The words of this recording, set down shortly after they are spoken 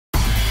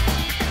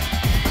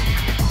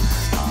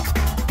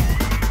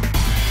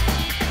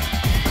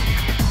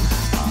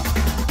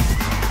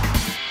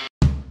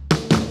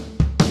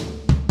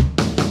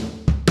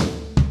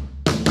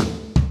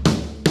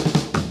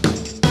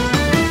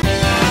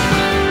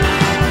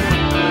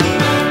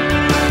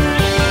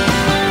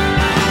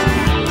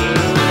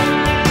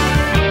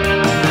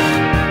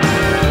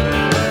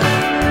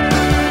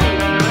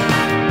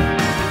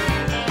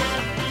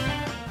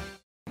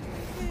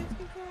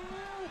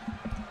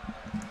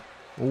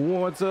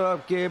What's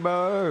up,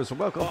 gamers?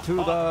 Welcome to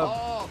the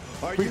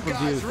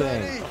pre-review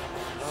thing.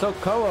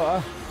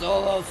 Sokoa.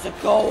 Solo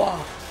Sokoa.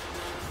 Oh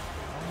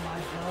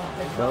my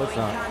god. No, it's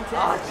not.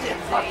 Oh shit,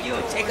 fuck you,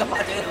 Jacob.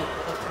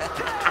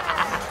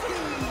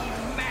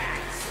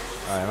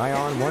 Alright, am I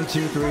on? 1,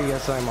 2, 3.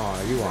 Yes, I'm on.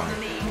 Are you on?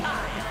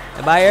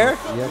 Am I here?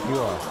 Yep, you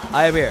are.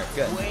 I am here.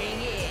 Good.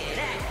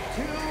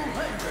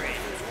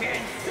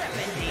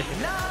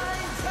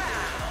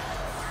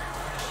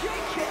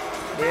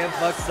 Yeah,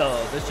 fuck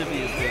Solo. This should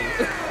be a thing.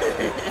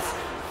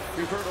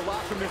 We've heard a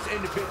lot from this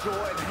individual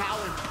and how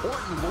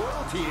important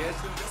loyalty is,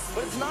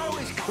 but it's not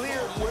always clear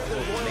where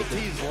their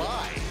loyalties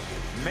lie.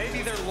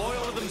 Maybe they're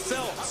loyal to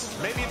themselves.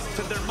 Maybe it's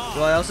to their mom.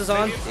 What else is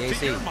on? Maybe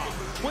it's to your mom.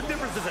 What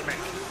difference does it make?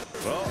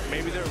 Well,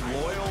 maybe they're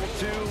loyal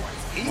to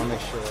evil. I'll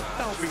make sure.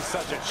 Don't be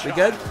such a child. We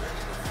good?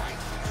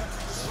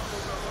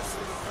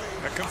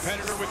 A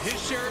competitor with his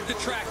share of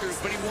detractors,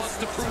 but he wants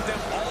to prove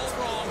them all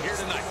wrong here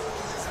tonight.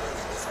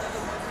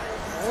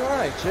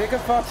 Alright,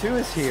 Jacob Fatu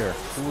is here.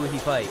 Who will he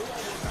fight?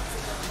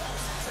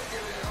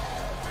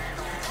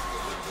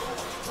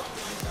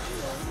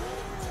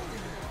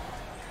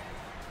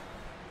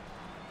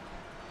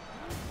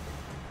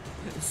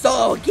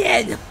 Solo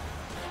again!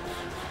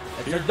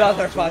 It's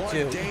another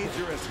Fatu.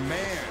 Dangerous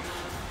man,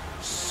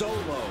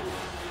 Solo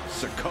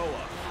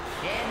Sokoa.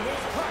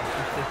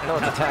 No,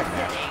 it's a tag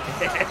match.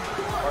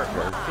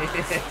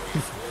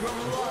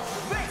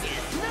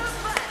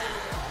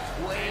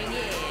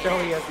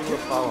 Joey has to do a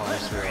follow on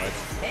this ride.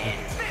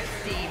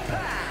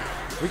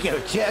 We gotta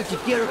tag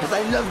together because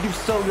I love you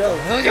so low.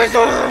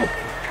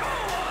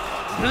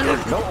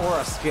 No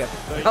aura skip.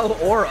 No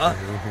aura.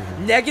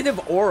 Negative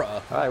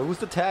aura. Alright, who's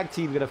the tag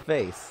team gonna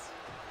face?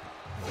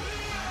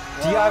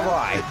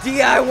 DIY.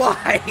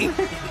 DIY.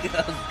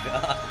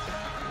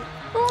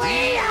 Oh god.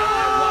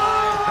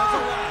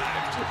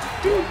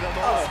 One of the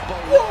most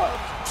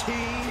beloved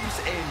teams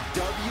in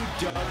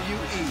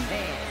WWE.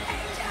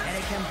 And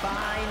a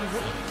combined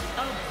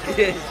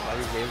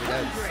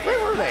Where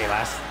were they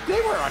last?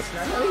 They were on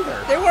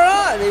either. They were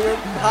on. They were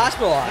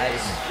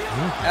hospitalized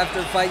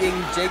after fighting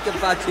Jacob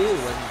Fatu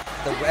and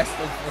the rest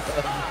of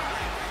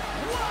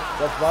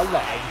the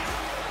bloodline.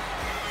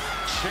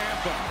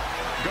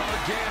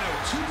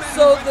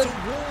 So the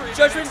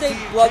Judgment Day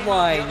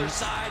Bloodline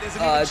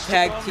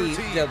tag team,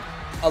 the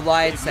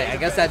alliance thing, I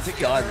guess that's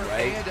done,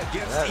 right? They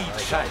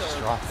kind of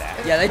dropped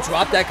that. Yeah, they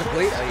dropped that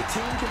completely.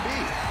 Team can be.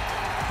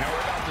 Now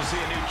we're about to see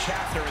a new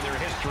chapter in their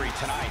history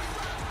tonight.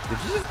 Did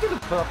you just get to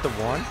put up the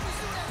one?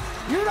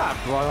 You're not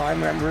Bloodline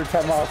member,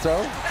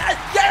 Tommaso.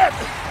 Get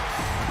him!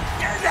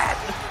 Get that!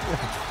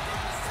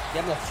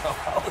 Get him the throw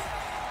out.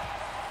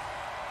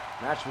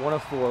 Match 1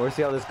 of 4. Let's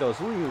see how this goes.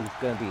 Who are you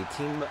gonna be?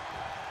 Team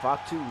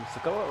Fatu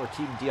Sokoa or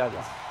Team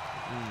DIY?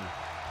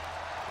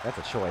 That's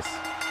a choice.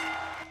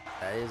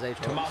 That is a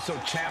choice. Tommaso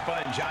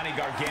Ciampa and Johnny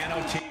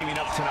Gargano teaming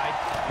up tonight.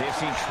 They've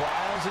seen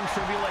trials and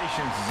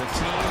tribulations as a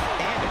team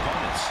and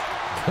opponents.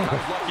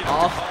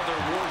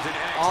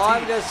 All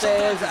I'm gonna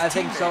say is I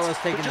think Solo's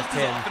taking the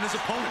pin.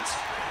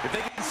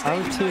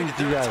 I'm Team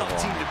DIY.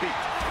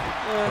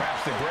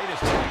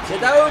 Yeah,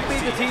 that would be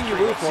the team you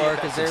root for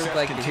because they're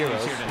like the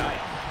heroes.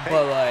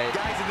 But like,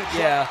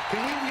 yeah.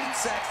 Can we mute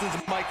Saxton's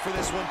mic for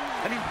this one?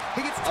 I mean,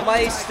 he gets Am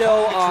I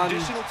still on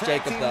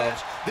Jacob though?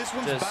 This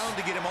one's bound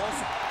to get him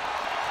also.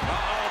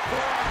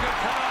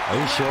 Are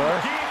you sure?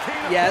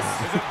 Yes.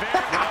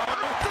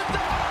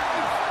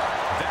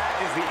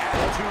 That is the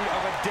attitude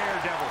of a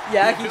daredevil.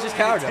 Yeah, he just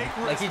cowered him.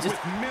 Like he just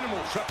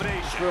minimal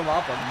trepidation. threw him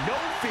off him. No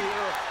fear,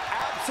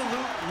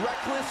 absolute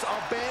reckless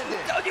abandon.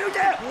 Don't you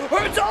dare!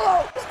 Hurt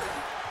Solo!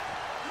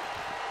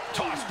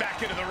 Tossed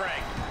back into the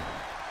ring.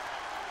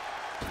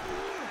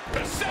 We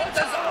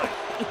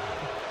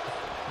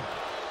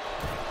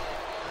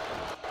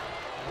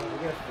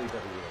got a free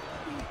W.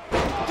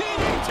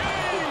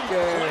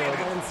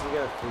 We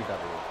get a free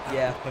W.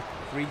 Yeah,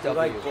 free W. We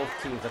like both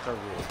teams, that's our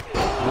rule.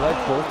 We like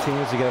both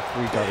teams, you get a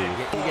free W.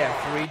 You get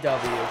free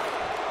W.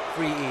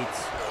 Free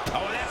eats.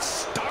 Oh, that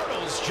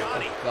startles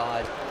Johnny. Oh,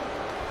 God.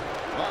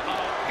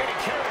 Getting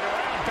carried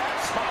around. Bad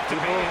spot to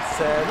People be.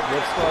 said,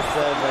 Ripsquad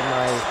said that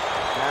my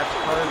match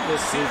card this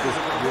week is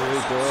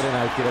really good and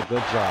I did a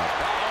good job.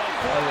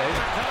 Okay.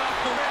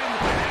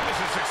 This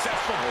is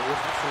successful.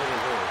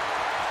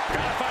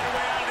 Gotta find a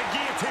way out of the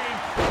guillotine.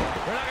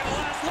 We're not gonna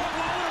last long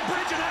while we're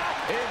bridging out.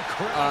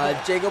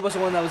 Incredible. Jacob was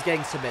the one that was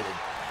getting submitted.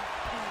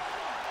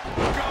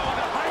 Go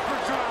to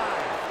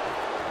hyperdrive.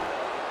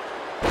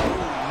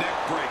 Neck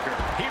breaker.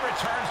 He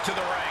returns to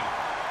the ring.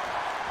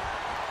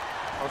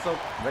 Also,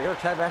 regular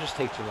tag matches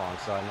take too long,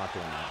 so I'm not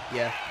doing that.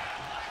 Yeah.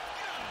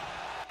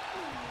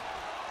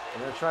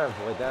 I'm gonna try to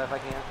avoid that if I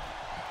can.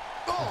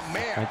 Oh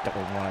man. I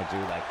don't want to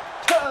do like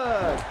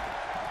tug.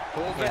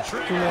 Pull the Yeah.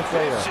 trigger. 2 minutes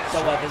later.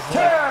 So what? This is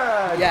like,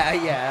 Tag. yeah,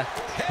 yeah.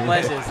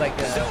 Unless it's like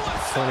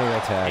Tornado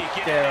tag.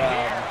 their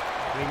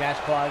rematch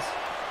clause.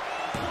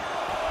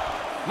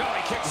 No,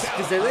 he kicks out.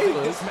 Because they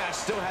lose. This match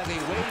still has a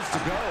ways to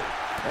go.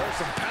 There's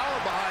some power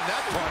behind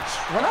that punch.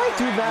 When I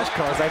do match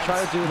cards, I try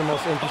to do the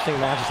most interesting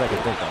matches I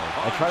can think of.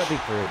 I try to be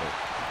creative.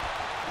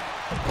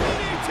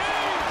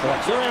 So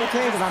like, you're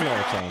entertained and I'm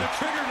entertained.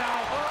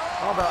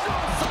 All about.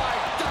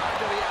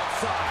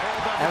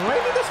 And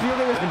lately this video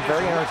game has been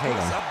very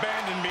entertaining.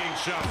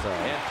 So.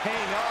 And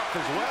paying off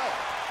as well.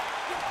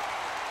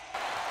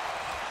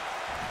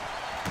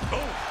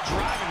 Oh,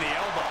 driving the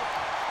elbow.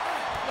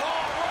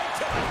 Oh, right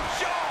to the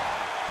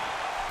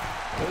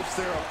jaw. Puts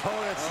their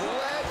opponent's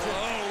legs.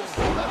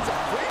 That's a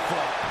free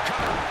flow.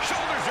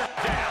 Shoulders are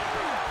down.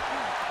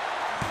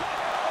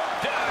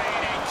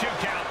 Dying 2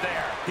 count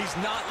there. He's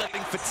not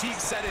letting fatigue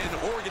set in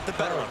or get the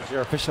better of him.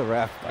 Your official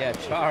ref. Yeah,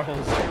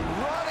 Charles.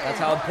 That's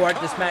how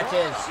important this match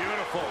is.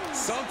 Beautiful.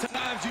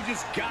 Sometimes you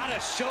just gotta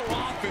show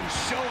off and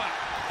show out.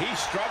 He's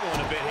struggling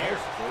a bit here.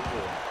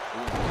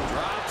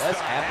 Drops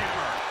That's the happening.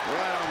 hammer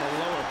right on the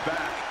lower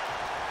back.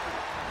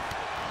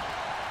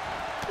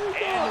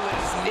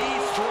 Endless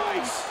knee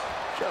strikes.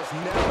 Just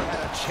never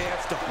had a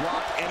chance to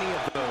block any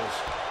of those.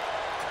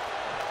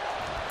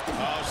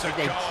 Oh, I think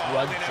they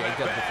drugged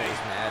Jacob before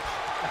this match.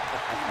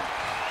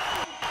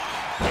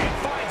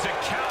 Finds a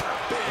counter.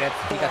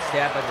 He got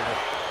stabbed under the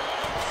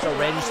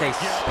syringe they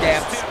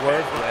stabbed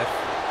Swerve with.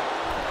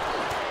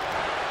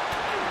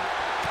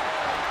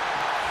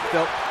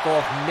 Full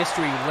of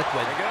mystery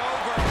liquid.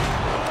 Beautiful.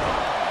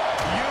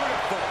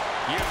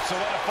 You've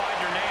solidified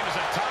your name as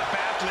a top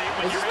athlete.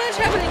 Is this match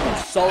happening in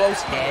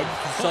Solo's head?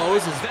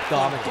 Solo's is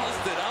dominating.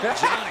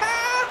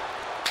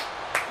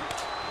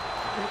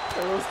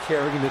 Solo's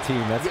carrying the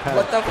team. That's kind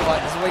What the fuck?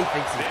 This is what he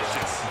thinks he's doing.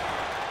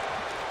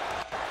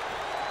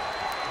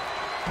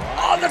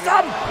 Oh, the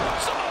thumb!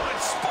 Solid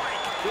spike.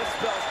 This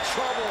spells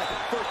trouble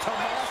for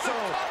Tommaso.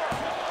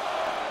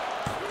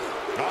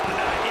 Oh,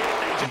 not yet.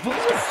 What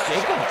is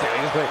Jacob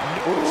doing?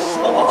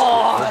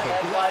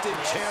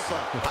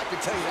 I can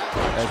tell you that.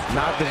 That's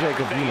not the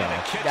Jacob you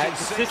know.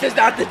 This is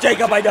not the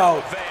Jacob I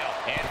know.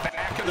 It's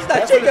not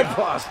That's an Jacob.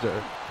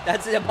 imposter.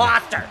 That's an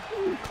imposter.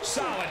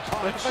 Solid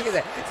punch. What the fuck is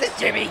that? Is this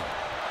Jimmy? There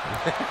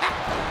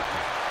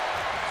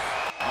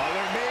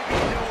may be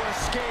no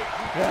escape.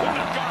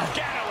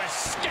 Gargano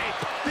escape.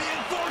 The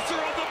enforcer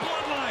of the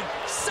bloodline.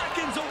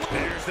 Seconds away.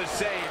 There's the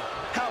save.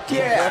 How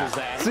Yeah. is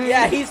that? See?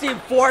 Yeah, he's the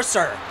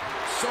enforcer.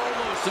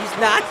 Solo He's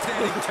not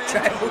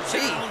Tribal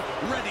Chief.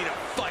 ready to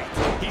fight.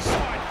 He saw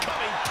it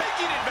coming,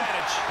 taking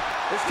advantage.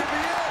 This could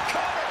be it.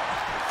 Coming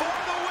for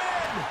the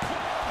win.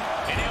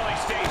 And he only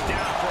stays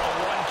down for a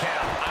 1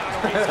 count. I don't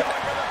know if he's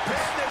going for the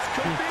pin. This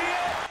could be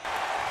it.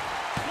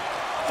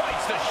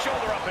 Fights the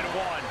shoulder up in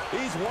 1.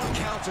 These 1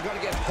 counts are going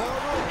to get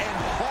harder and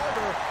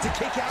harder to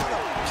kick out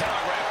of.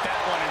 Telegraphed that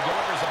one and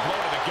delivers a blow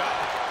to the gut.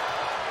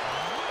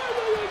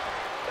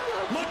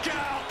 Look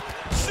out.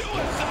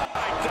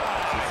 Suicide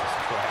dive.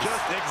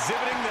 Just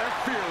exhibiting their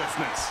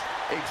fearlessness.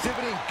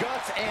 Exhibiting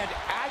guts and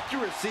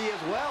accuracy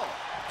as well.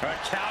 A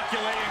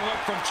calculating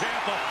look from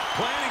Ciampa,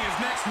 planning his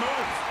next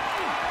move.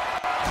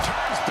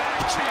 Turns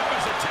back,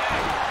 Ciampa's attack.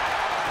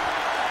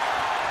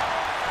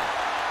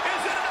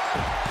 Is it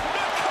enough?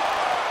 The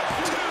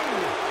cover. 2.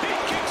 He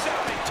kicks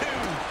out at 2.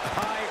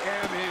 I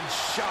am in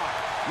shock.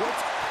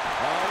 What's...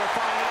 Oh, we're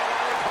finding out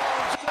why they call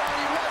him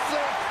Johnny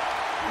Wrestler.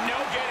 No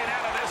getting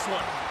out of this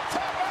one.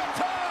 Time.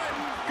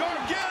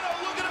 Gargano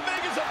looking to make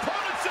his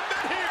opponent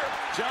submit here.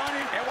 Johnny,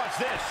 and what's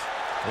this?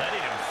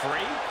 Letting him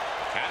free?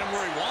 Had him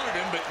where he wanted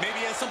him, but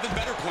maybe he has something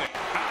better planned.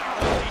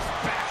 Release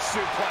back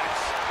suplex.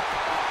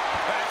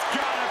 That's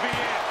gotta be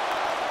it.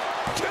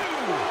 2.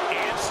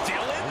 And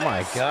still in Oh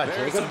my God,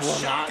 There's Jacob some will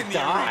shock not in the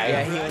die.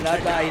 Yeah, he will not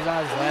die. He's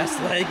on his last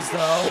legs,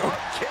 though.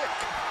 Kick.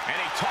 And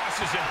he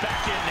tosses it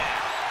back in now.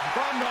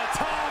 From the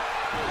top.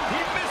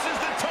 He misses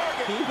the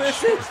target. He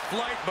misses.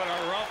 Flight, but a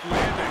rough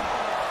landing.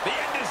 The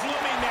end is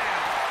looming now.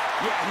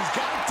 Yeah, he's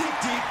got to dig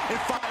deep and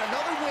find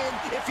another win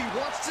if he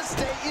wants to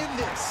stay in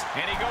this.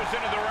 And he goes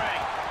into the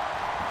ring.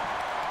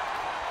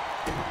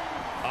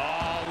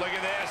 Oh, look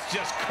at this.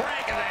 Just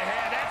cranking the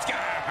head. That's going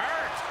to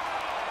hurt.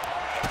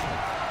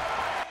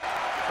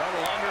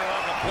 Double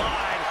underhook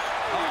applied.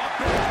 Oh,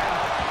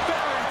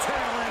 fairy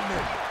tale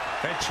ending.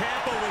 And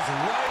Ciampa was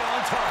right on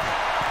target.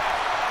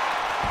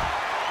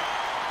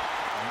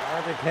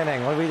 Arthur Kenning,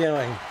 what are we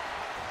doing?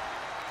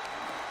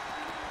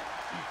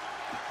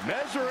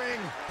 Measuring.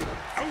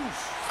 Ooh,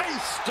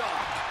 face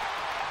stop.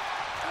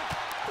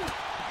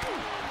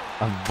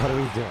 What are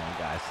we doing,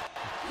 guys?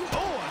 Oh,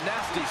 a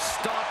nasty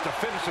stop to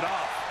finish it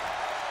off.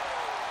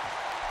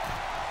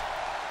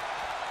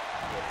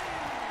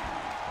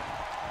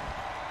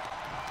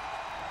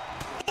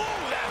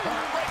 Oh, that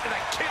hurt right to the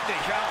kidney.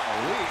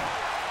 Golly.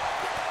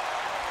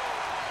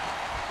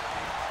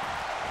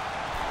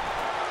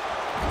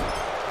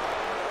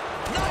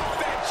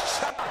 Knife edge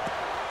chop.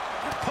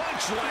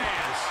 Punch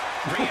lands.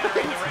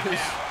 Re-entering the ring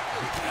now.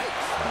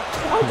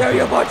 How dare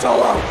you,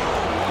 Solo?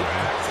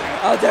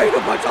 How dare you,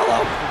 Solo?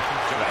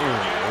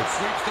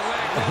 Sweeps the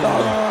leg.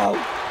 No.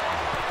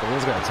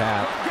 Someone's gonna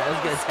tap. I was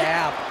gonna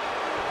tap.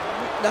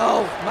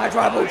 No, my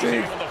Tribal He's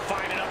Chief. able to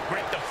find enough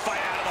grit to fight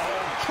out of the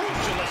hole.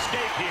 Crucial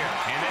escape here.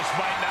 And this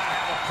might not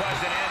have a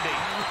pleasant ending.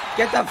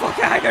 Get the fuck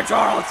out of here,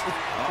 Charles.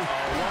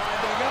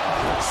 Winding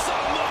up.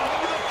 Solo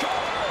into the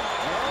cover.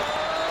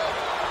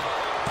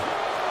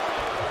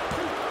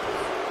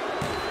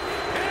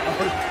 And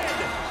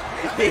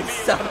They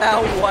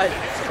somehow won.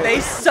 They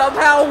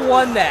somehow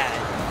won that.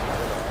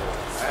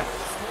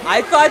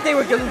 I thought they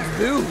were gonna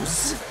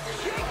lose.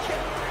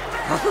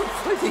 How the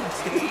fuck did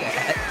they do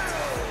that?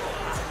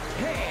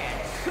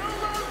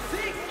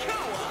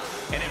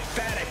 An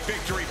emphatic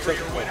victory for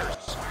your winners.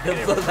 The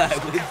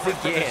Bloodline wins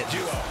again.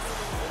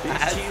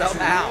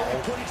 Somehow.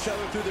 Put each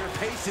other through their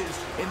paces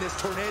in this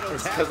tornado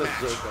tag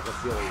match.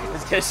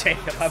 It's because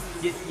Jacob.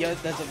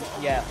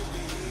 Yeah.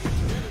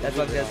 That's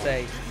what I'm gonna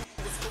say.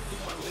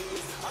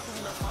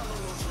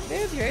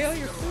 Damn, Jail,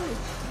 you're cool.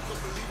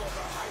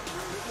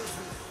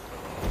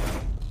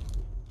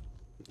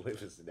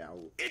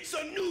 It's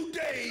a new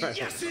day.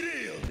 Yes, it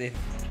is.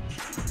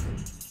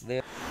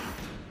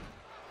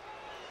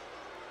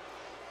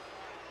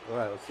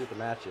 Alright, let's see what the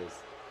match is.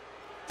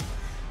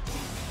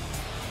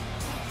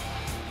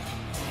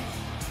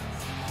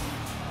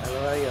 I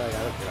love how you like,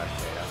 I don't get that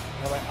shit.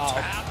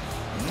 Tap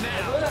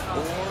now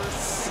or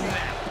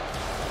snap.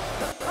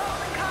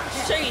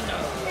 Shayna.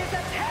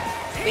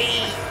 Be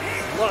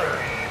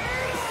learn.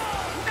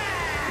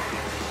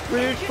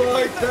 Bridge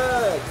fight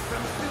tag!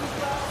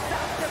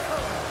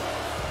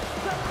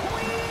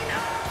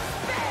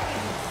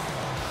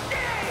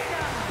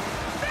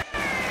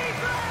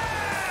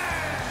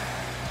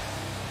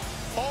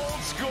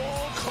 Old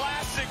school,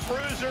 classic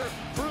bruiser,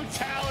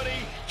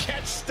 brutality,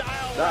 catch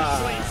style,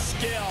 wrestling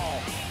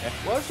skill.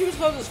 What if she was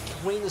called this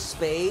Queen of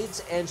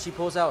Spades and she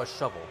pulls out a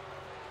shovel?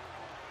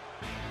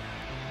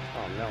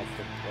 Oh no, it's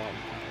the bum.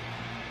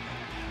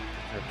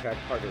 Her track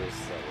partner is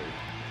silly.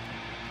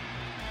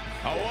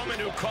 A woman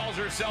who calls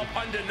herself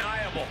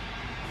undeniable.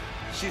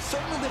 She's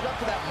certainly lived up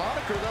to that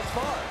moniker thus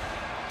far.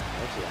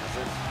 No, she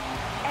hasn't.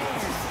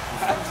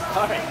 I'm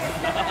sorry.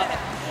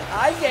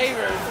 I gave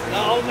her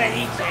so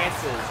many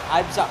chances.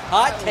 I'm sorry.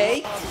 Hot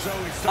take.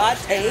 Hot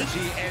take.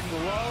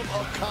 And love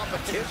of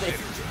competition.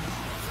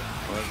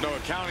 Well, there's no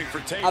accounting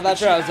for tape. I'm not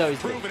sure I was always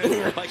proven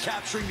it by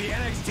capturing the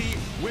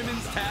NXT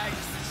Women's Tag.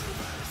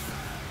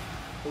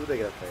 Who are they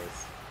gonna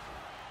face?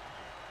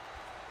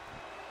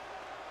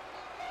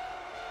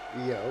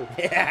 Yo.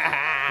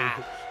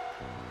 Yeah.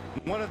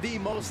 One of the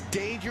most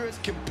dangerous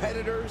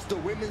competitors the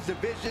women's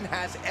division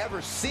has ever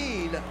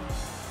seen,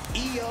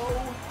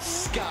 Io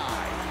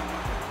Sky.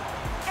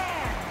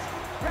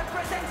 And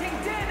representing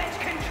Damage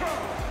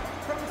Control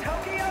from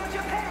Tokyo,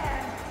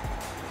 Japan,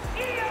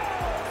 Io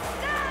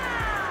Sky!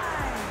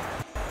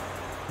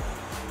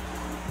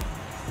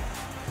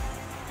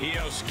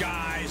 Io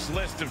Sky's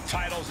list of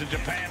titles in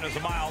Japan is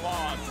a mile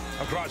long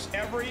across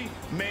every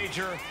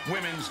major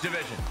women's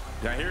division.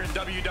 Now here in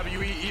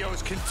WWE,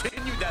 Io's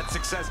continued that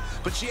success,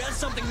 but she has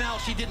something now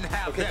she didn't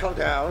have Okay, then. calm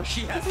down.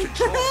 She has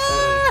control.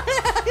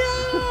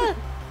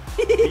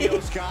 Io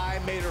Sky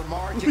made her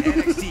mark in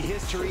NXT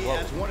history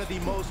as one of the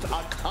most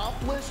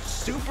accomplished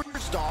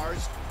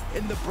superstars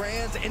in the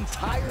brand's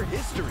entire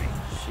history.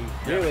 She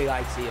really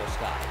likes Io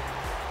Sky.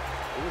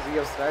 Who was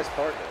Io Sky's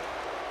partner?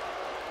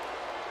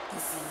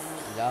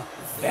 No.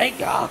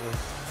 Vega.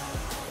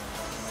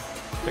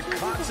 The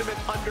consummate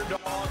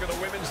underdog of the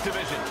women's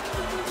division,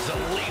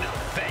 Zelina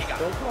Vega.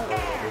 Don't call her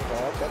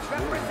underdog. That's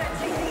rude.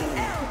 Representing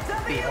the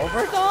The LWO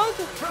overdog?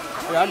 from Or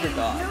Queens,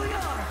 underdog? New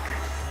York,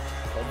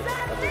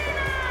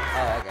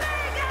 Oh, okay.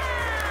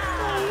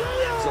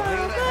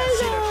 Zelina has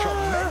seen a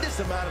tremendous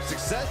amount of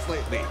success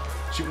lately.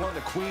 She won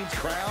the Queen's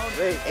Crown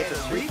Wait, and it's a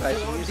street fight.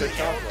 She reformed used the her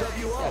chocolate.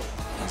 LWO.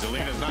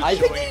 Zelina's not I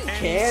think showing you any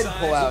can signs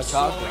pull out of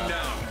slowing chocolate.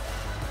 down.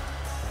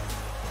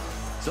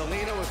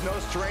 Zelina was no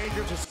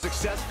stranger to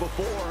success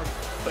before,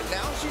 but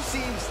now she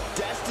seems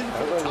destined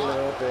for I'm the a top.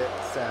 little bit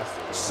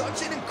sassy.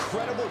 Such an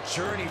incredible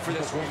journey for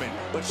this woman,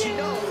 but she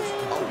knows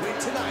a win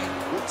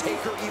tonight will take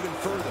her even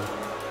further.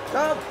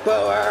 Don't boo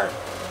her!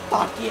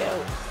 Fuck you.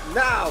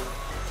 No!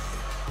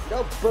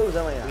 Don't boo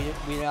Zelina.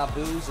 We do not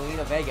boo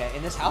Zelina Vega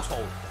in this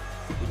household.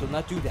 We do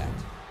not do that.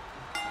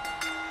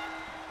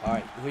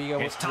 Alright, here you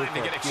go. It's time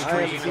to get I extreme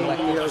am in the seeing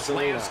lawless Io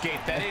Zelina.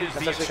 landscape that is the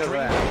Especially 'cause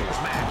Extreme of that.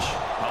 Rules match.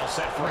 All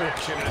set for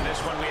action, and in this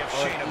one we have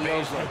Shayna Io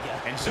Baszler Vega.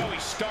 and Zoe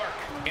Stark,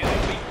 and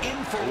they'll be in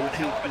for one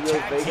hell of a Io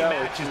tag team Vega or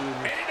match. Team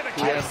And into the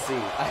TSC?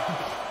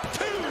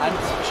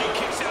 She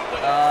kicks out with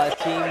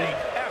Team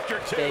after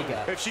two. Vega.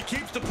 If she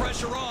keeps the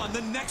pressure on,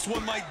 the next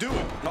one might do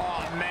it.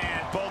 Oh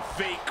man, both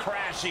feet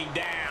crashing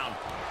down.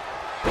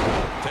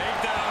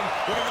 Takedown.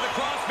 Looking for the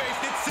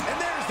crossface, and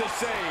there's the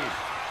save.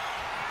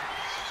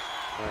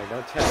 Alright,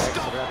 don't tag.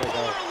 So we're not gonna go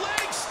Her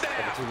leg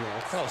snap. 2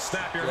 minutes. Oh,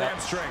 snap your Yep.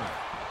 hamstring.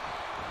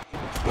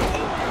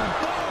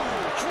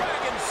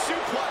 Dragon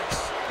suplex.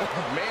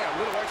 Man, a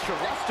little extra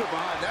luster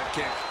behind that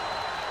kick.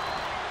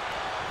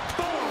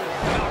 Boom.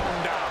 Knock him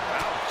down.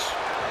 Ouch.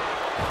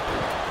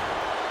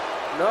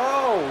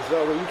 No,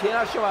 Zoe, you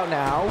cannot show out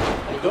now.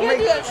 You can't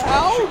do that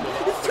now.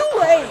 It's too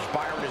late.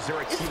 Byron, is there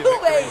a key It's to too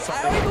victory late. in I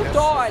something already like moved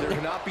this? on. There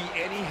cannot be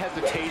any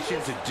hesitation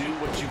to do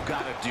what you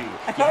gotta do.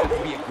 You have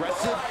to be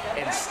aggressive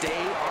and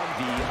stay on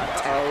the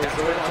attack. Oh, That's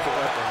Zoe what wants a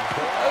weapon.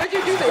 Why would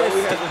you do Zoe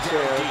this? has a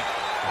chair.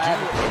 I have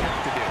a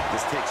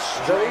This takes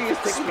Zoe is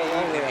taking the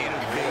long way.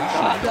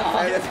 Oh, no.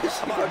 She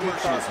fucking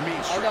versus me.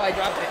 Oh no, I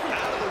dropped it.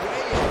 Out of the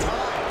way in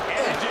time.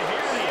 And did you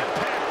hear the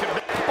impact of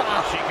that?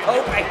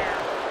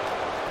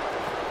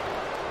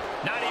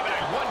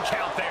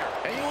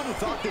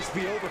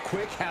 over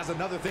quick has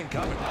another thing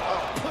coming.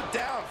 Oh, put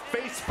down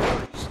face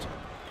first.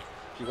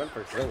 She went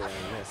for Zelina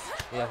and missed.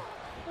 Yeah.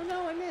 Oh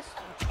no, I missed.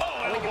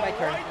 Oh, I'll get my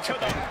turn. right to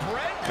the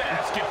bread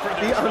basket for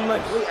The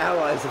unlikely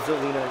allies of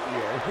Zelina and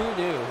Io. Who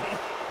knew?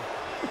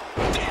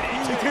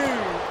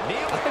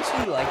 I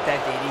actually like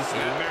that DDT.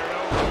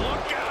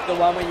 The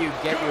one where you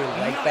get your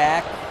leg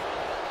back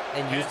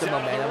and use the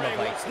momentum of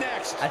like,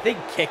 I think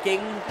kicking,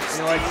 you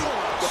know, like,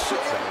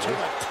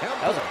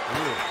 that was a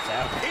weird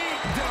sound.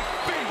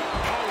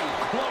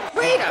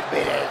 Wait a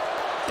minute.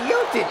 Io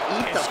did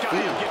eat the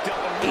feet.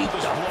 Eat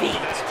the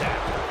feet.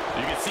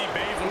 You can see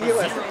Io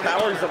has the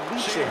powers of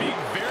leeching.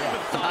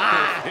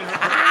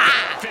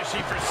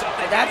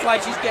 And that's why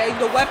she's getting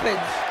the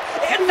weapons.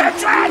 In the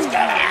trash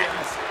can!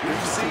 You've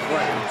seen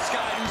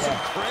Sky do some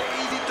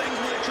crazy things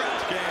with a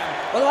trash can.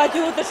 What do I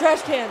do with the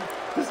trash can?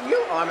 Does Io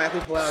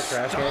automatically pull out a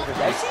trash can?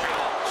 Does she?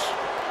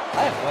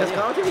 I have no Because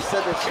idea. commentary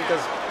said that she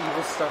does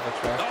evil stuff with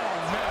trash.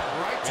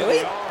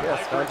 Really?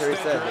 Yes, commentary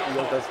said that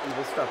Io does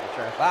evil stuff with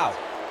trash. Wow.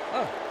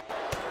 Oh,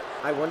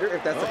 I wonder if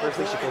that's the first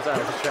thing she pulls out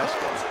is a trash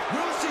can.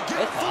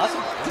 it's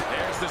possible.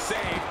 There's the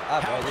save. I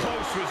have How no idea.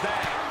 close was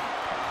that?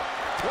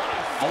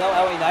 I know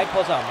LA Knight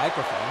pulls out a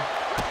microphone.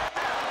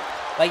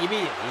 Like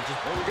immediately, just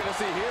What are we gonna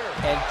see here?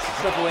 and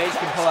Triple H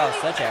can pull out a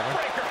sledgehammer.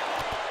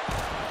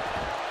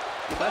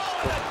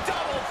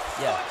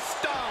 Yeah.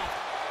 Stop.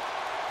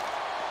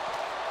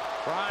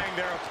 Prying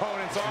their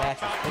opponent's arm Match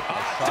is out. thick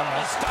as strong Double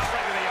muscle. stop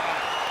right to the arm.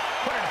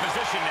 Put her in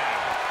position now.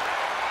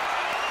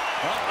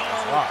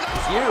 Wow,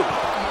 it's you.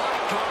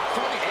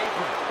 From the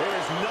apron. There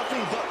is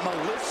nothing but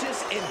malicious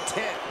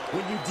intent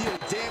when you deal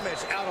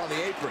damage out on the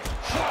apron.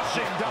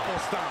 Crushing double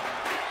stomp.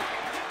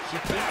 She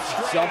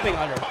keeps jumping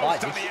on her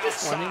butt. Did she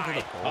just run into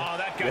the pole? Oh,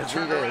 that got Yes, she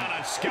turned did. around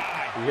on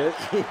Sky. Yes.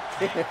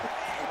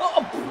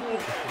 Oh,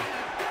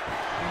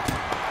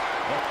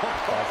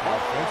 that's how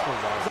Vince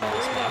was always in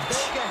this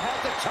match.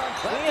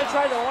 Lena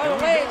tried to run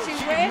away and she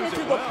ran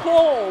into the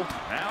pole.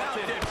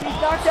 She's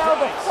knocked out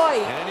of the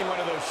fight. And any one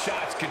of those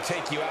shots could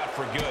take you out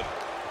for good.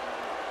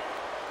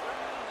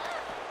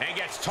 And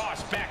gets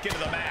tossed back into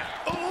the mat.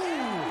 Ooh!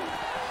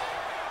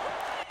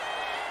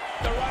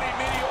 The running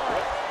meteor.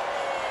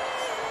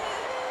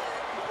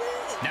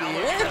 Now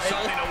looking for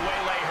something to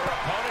waylay her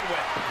opponent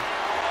with.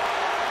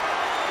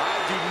 I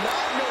do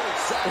not know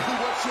exactly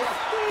what she has.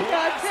 We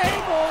got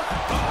tables.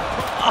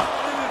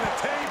 Into the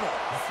table.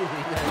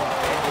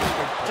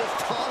 Just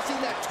tossing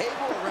that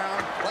table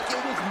around like it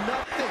was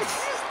nothing.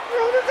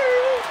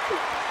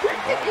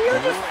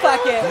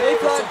 Fuck it. We're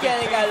not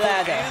getting a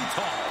ladder.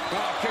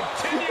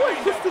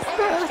 Continuing to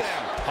punish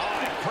them.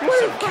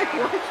 Impressive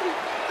counter.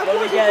 What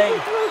are we getting?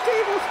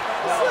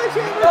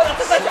 Sledgehammer. Oh,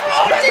 that's such a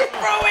she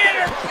threw it in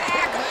her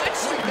back.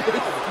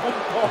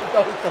 Oh,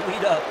 that was the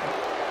lead up.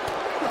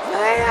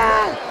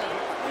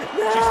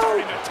 She's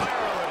starting to tire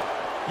a little.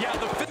 Yeah,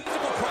 the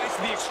physical price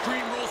of the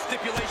Extreme Rules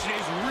stipulation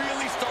is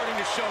really starting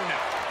to show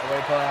now. What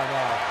are we pulling out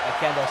now? A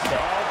kendo stick.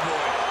 Oh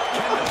boy.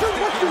 Kendo stick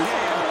in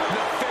hand.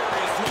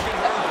 Nefarious looking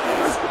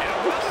hurts. And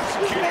another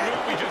security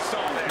move we just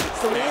saw there.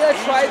 Selena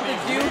tried to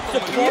do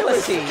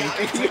diplomacy.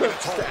 These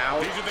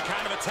are the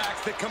kind of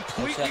attacks that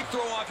completely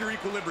throw off your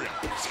equilibrium.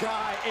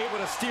 Sky able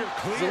to steer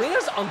clear.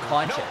 Selena's No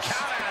unconscious.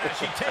 count out as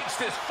she takes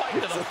this fight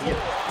to the floor.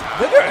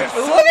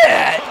 Look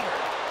at it!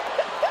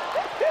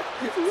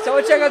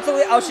 Someone check out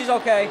Selena. Oh, she's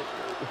okay.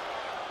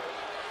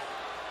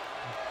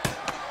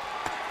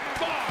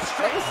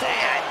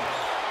 Sad.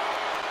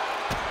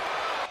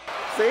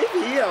 Save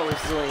Io is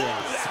swinging.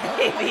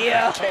 Save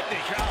Io.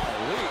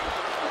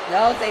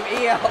 No, save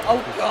Io.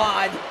 Oh,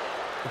 God.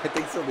 I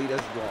think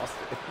Selena's lost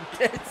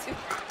it.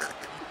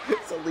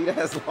 Selena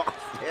has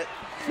lost it.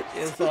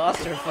 She's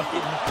lost her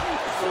fucking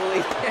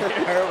Selena.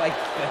 Her, like,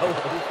 fell over.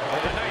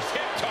 A nice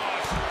hip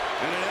toss.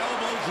 And an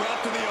elbow drop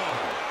to the arm.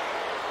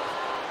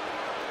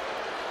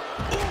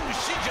 Ooh,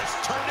 she just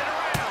turned it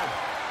around.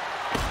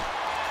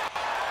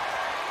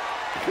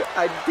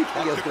 I think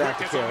Io's gonna have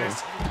to kill him.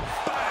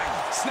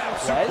 Bang! Snap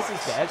Why is suplex.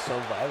 this match so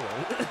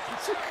violent?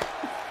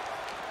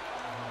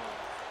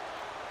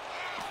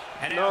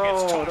 And now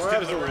gets No, tossed don't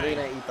have into the ring.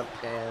 Zelina eat the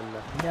pin.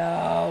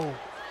 No.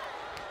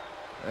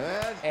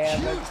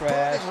 And the huge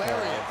trash burning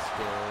lariat. can's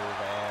still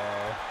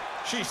there.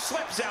 She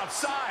slips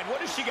outside. What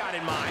has she got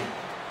in mind?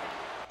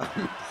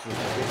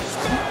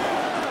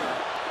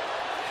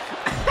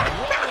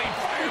 Rolling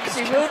fire.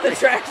 She moved the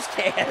trash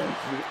can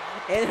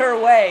in her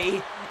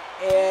way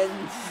and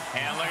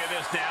And look at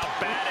this now.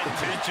 Bad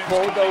intentions.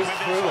 bulldozed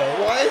through it.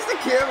 Why is the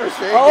camera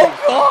shaking? Oh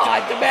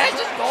God, the match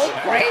is going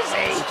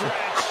crazy.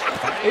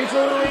 He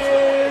truly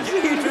is.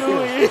 He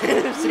truly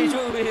is. He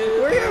truly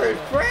is. We're here in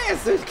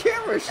France. There's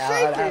camera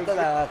shaking.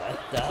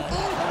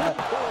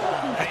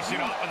 Facing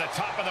off on the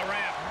top of the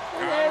ramp. I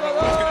don't know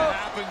what's going to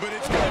happen, but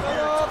it's going to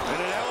hurt. And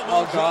an elbow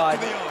Oh drop God.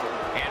 to the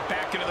arm. And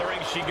back into the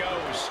ring she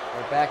goes.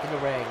 We're back in the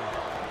ring.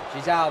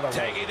 She's out of the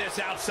ring. Taking this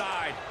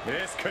outside.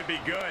 This could be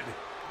good.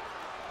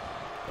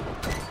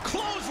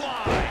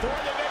 Clothesline for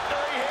the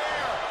victory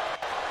here.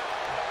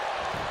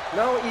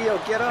 No, Io,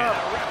 get And up.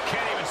 the ref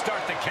can't even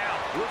start the count.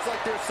 Looks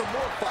like there's some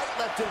more fight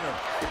left in her.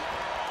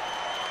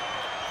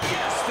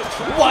 Yes,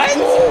 What?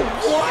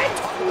 What?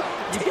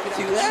 You didn't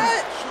do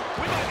that?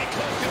 We might be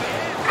close to the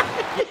end.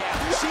 Yeah,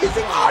 She's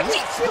like, oh,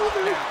 she killed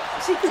her.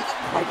 She can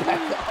back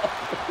up.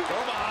 Go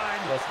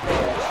behind. Let's play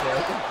that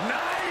shit.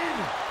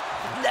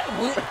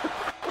 9.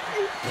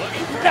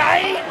 Looking for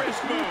a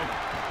risk move.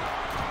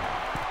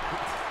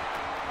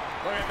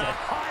 Look at the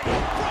height.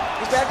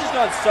 This match has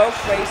gone so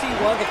crazy,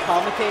 one of the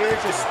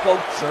commentators just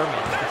spoke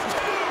German.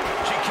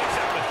 She kicks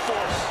out with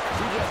force.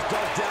 She just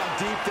dug down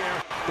deep there,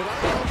 but I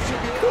don't know if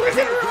she'll be able to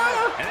hit her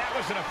good. And that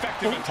was an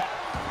effective attack.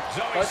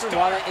 Zoe Puts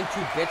Rana into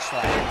bitch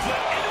slap.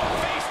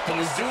 And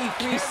the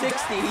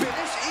Z360.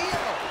 Finish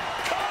Io.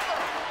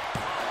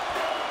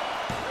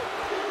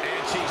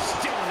 And she's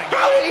still in the game.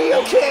 How did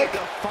Io kick?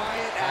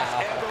 Defiant as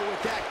ever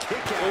with that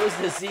kick out. It was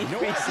the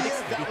No idea if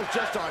Z360. that was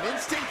just on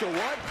instinct or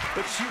what,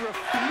 but she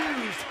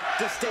refused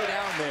to stay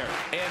down there.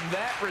 And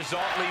that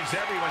result leaves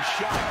everyone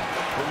shocked.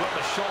 But will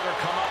the shoulder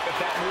come up if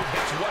that move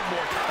hits one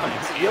more time?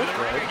 Io In the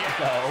ring could. again.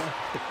 No.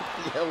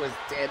 Io was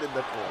dead in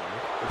the corner.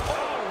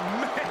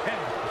 Oh, man.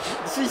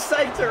 She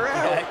psyched her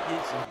Yeah, out.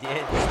 she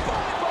did.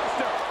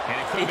 And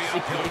it could be an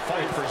uphill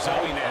fight for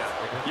Zoe now.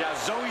 Yeah,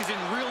 Zoe's in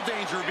real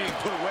danger of being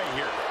put away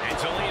here. And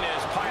Zelina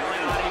is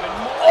piling on even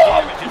more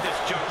damage at this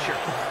juncture.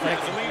 Yeah,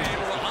 Zelina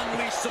able to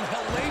unleash some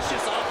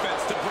hellacious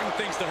offense to bring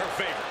things to her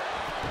favor.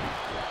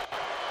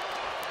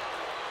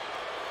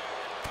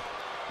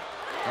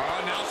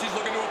 Now she's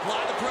looking to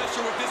apply the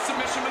pressure with this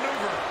submission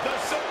maneuver. The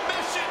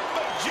submission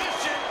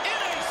magician in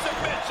a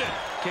submission.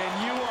 Can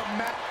you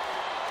imagine?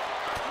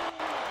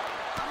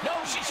 No,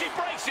 she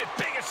breaks it.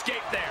 Big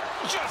escape there.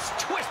 Just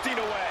twisting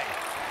away.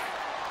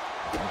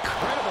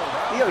 Incredible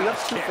round. Io, you have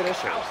 2 kick.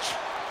 finishers. Ouch.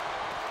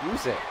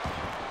 Use it.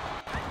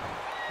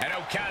 And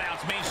no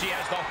countouts means she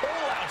has the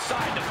whole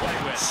outside to play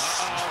with.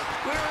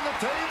 Clearing the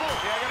table.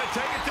 Yeah, gonna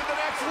take it to the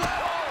next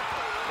level.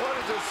 What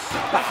is this?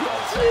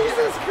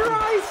 Jesus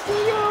Christ,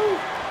 Io!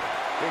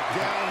 Big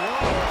down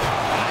low.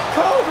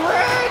 Code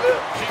Red!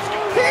 She's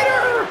going. Hit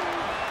her!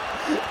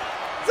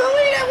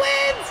 Zelina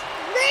wins!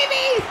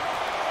 Maybe!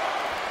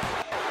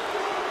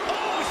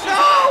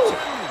 No!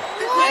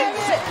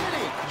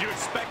 Did you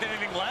expect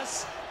anything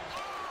less?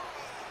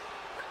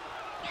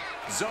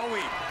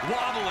 Zoe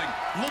wobbling,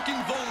 looking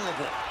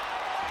vulnerable.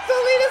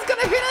 Zelina's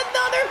gonna hit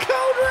another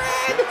Code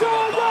Red! Into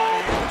Code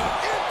Red.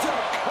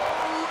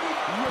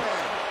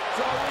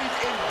 Zoe's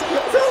in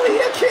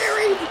Zelina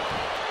carried!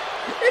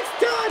 It's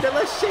done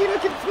unless Shayna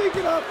can pick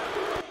it up.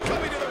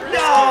 Coming to the ring.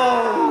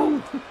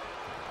 No!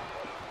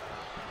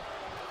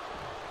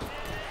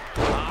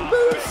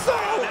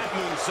 Moonsault. That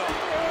moonsault.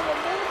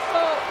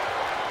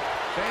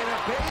 Shayna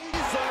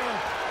Baszler.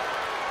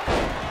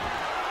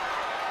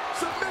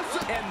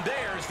 Submissive. And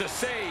there's the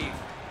save.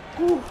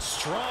 Ooh.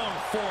 Strong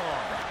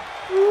forearm.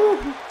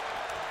 Ooh.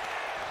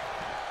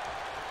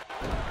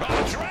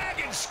 A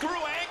dragon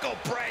screw ankle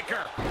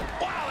breaker.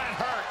 Wow, that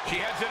hurt. She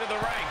heads into the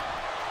ring.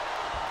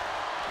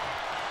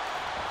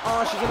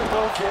 Oh, she's gonna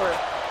go for it.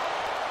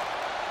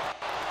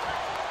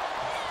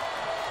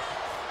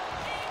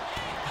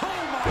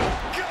 Oh my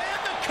God,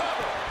 and the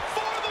cover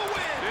for the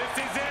win. This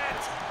is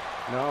it.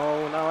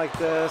 No, not like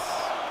this.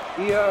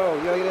 Io,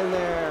 you gotta get in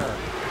there.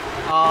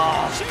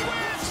 Oh, She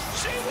wins.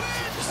 She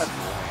wins. That's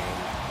lame.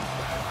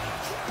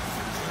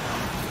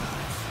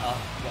 oh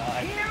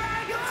God. Here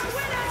are your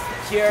winners,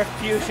 Pure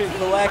Fusion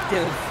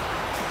Collective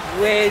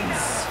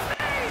wins.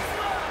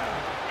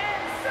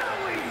 and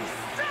Zoe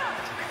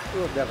Stark.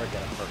 We'll never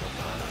get a perfect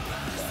one.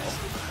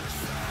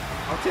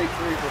 I'll take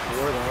 3 for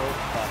 4 though.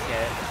 Fuck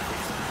it.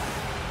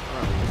 I'm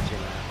not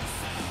reaching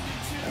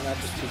that. I'm not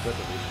just too good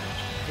to reach.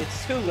 It's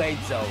too late,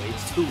 Zoe.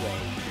 It's too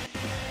late.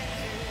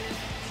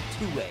 It's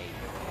too late.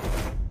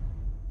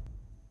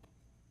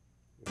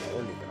 Yeah,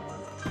 we're moving on.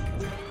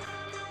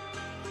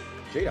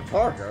 Jada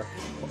Parker?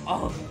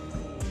 Oh.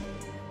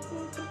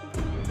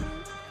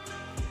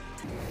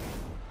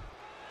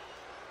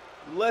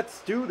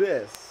 Let's do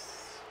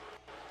this.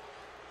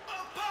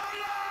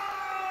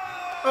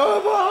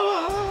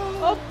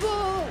 Apollo!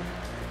 Apollo!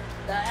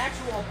 The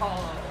actual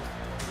Apollo.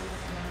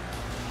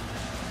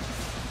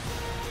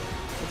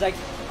 It's like,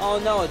 oh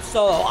no, it's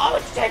solo. Oh,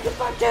 it's taken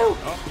by 2.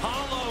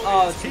 Apollo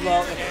Oh, is it's here,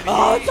 low. and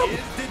Oh, he it's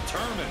a- is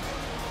determined.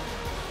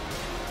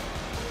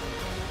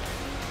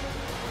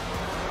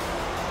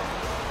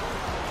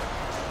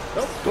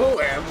 Don't boo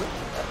him!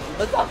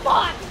 What the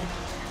fuck?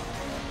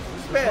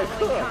 This man The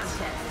cooks.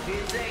 contest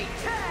is a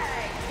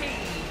tag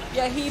team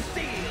Yeah, he.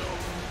 steel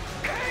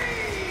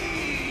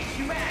cage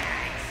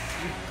match.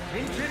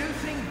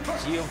 Introducing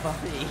first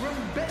Giovanni. from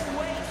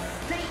Benue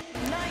State,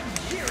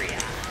 Nigeria,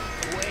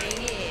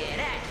 weighing in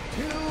at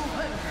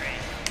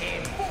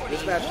 240.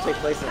 This match will take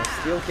place in a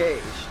steel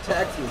cage.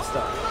 Tag team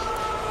style.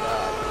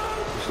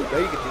 You should know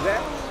you can do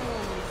that.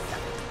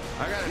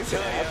 I gotta You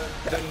tell can you, have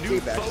the tag new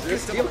team matches in a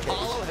focus steel of cage.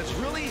 Apollo has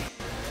really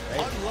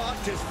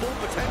unlocked his full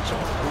potential.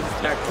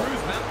 Tag team.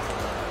 Cruz now.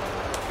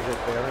 Is it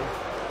Baron?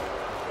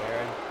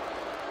 Baron.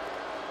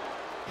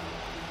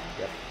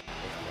 Yep.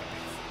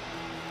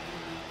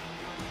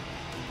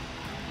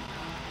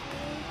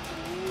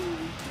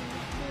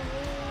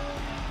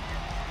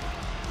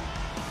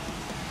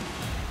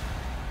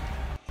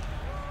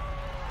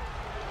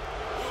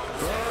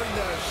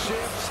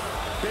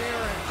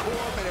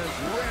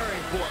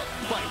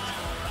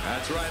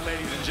 That's right,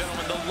 ladies and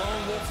gentlemen. The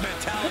lone wolf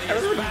mentality I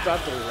is remember he back.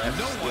 thought the left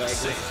No leg one's was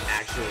safe.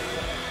 actually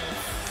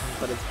left,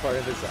 but it's part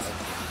of his outfit.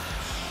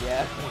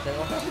 Yeah.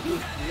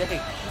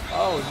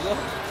 Oh no.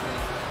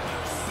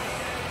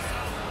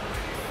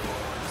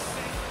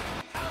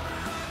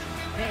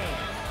 And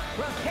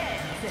from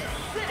Kansas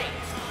City,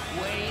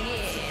 weighing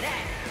in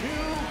at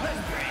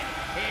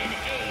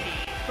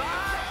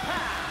 285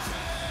 pounds,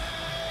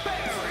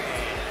 Baron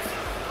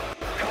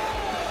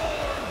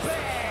Corbin.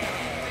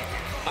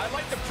 I'd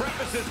like to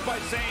preface this by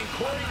saying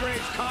Corey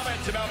Graves'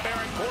 comments about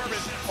Baron Corbin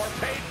are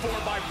paid for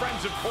by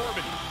friends of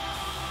Corbin.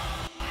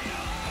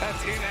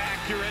 That's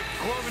inaccurate.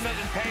 Corbin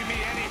doesn't pay me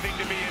anything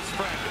to be his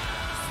friend.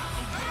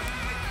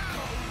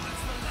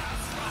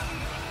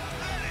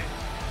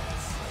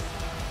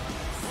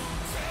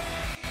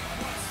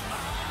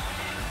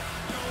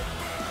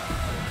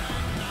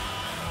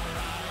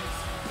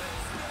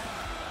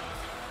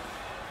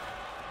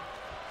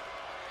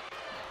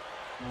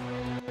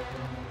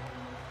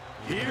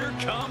 Here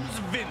comes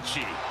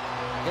Vinci.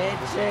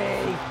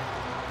 Vinci.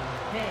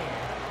 And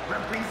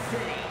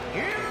representing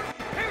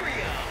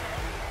Imperium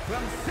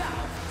from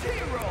South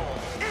Tyrol,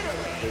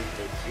 Italy,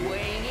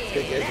 weighing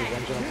in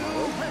at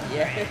 220.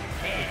 Yeah.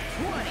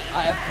 I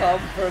have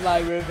come for my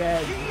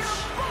revenge.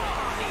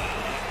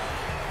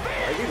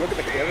 Why do you look at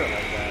the camera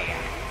like that?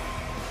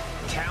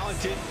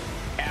 Talented,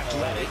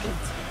 athletic,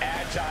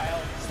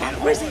 agile.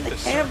 Stop raising the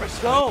camera,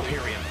 go!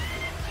 Imperium.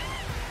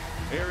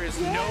 There is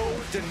no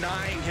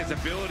denying his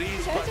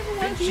abilities, but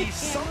Vinci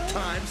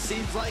sometimes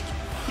seems like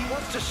he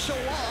wants to show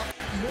off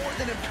more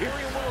than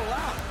Imperium will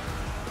allow.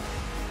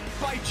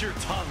 Bite your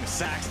tongue,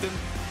 Saxton.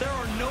 There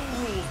are no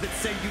rules that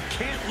say you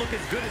can't look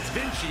as good as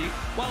Vinci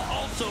while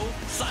also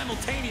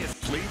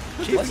simultaneously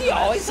keeping Was he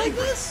always like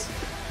this?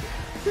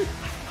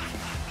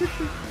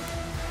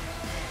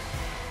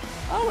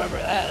 I don't remember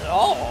that at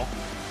all.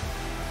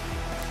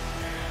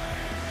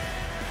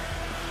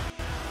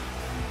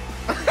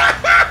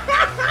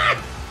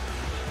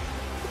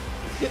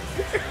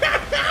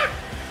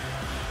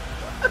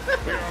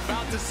 We are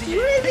about to see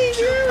a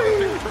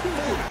picture-perfect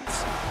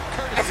performance,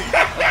 courtesy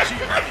of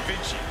Giovanni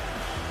Vinci.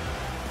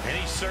 And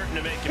he's certain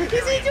to make Imperium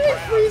Is he doing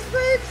proud. freeze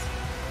frames?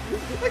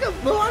 Like a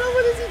model?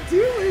 What is he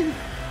doing?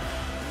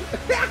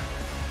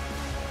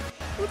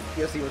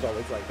 Yes, he was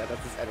always like that.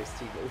 That's his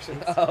NXT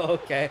motion. Oh,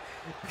 okay.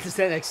 It's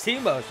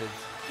NXT motions.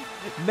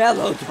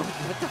 Mellow.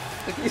 What the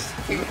fuck is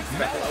he?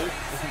 Mellow.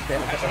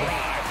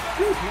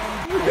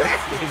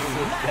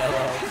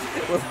 Mellow.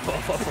 We're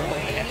both up for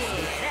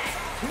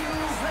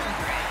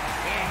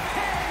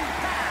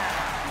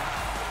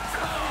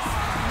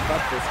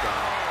Fuck this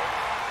guy.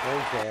 No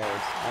one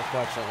cares.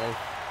 Unfortunately.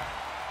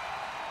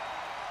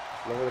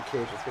 Lower the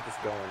cage. Let's get this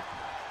going.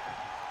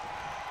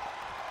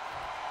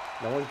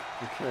 No one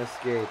can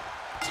escape.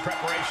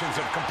 Preparations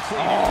have completed,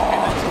 and the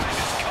time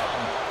has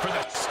come for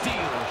the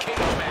steel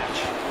cage match.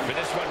 For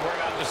this one, we're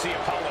about to see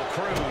Apollo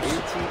Crews and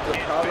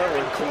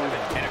Baron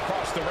Corbin. And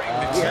across the ring,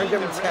 the team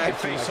that ready to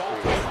face off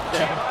with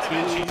Giovanni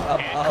Vinci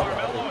and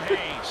Carmelo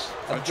Hayes.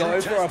 I'm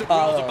going for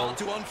Apollo.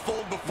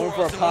 Going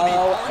for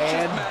Apollo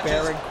and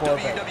Baron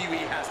Corbin.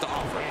 WWE has to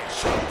offer.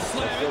 So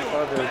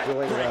far they're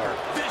doing well.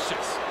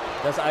 Vicious.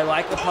 Because I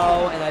like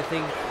Apollo, and I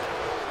think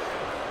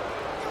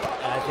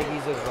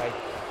he's a right.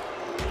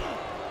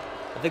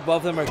 I think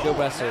both of them are good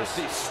wrestlers.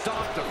 Nasty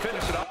stomp to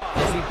finish it off.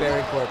 I see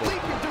Baron Corbin.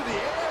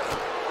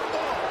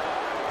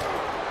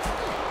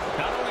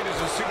 Not only does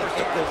a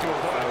superstar have to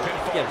avoid a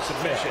pinfall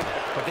submission,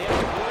 but they have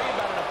to worry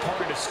about an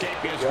opponent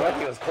escaping as well.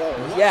 He was close.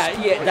 Yeah,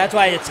 that's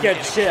why it scared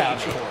the shit out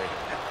of me.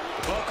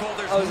 Buckle,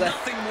 there's I was like,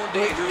 nothing more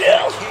dangerous than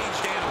a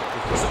caged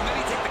animal. So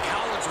many take the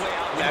coward's way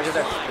out when Imagine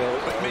that flying, spill.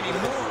 but many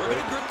more are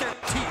going to grip their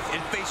teeth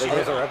and face you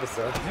There's our down.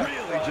 episode.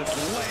 Really just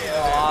lay it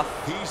Off.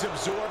 in. He's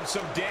absorbed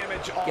some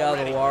damage Get out of the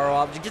already. war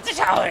off. Get this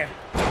out of here.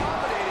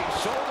 Dominating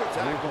shoulder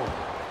tackle.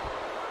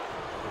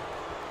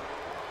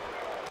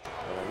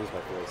 I lose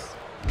my voice.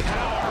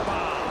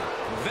 Powerbomb.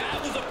 That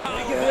was a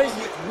powerbomb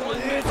with one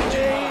message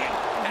in mind.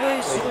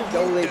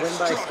 Don't they win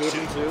by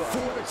escaping too?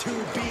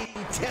 Fortitude being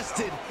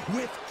tested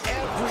with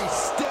every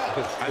step.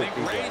 I think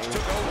Rage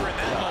took over in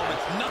that moment.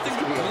 Nothing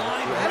but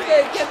blind I'm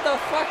rage. gonna get the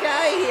fuck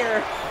out of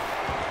here.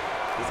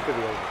 This could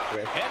be over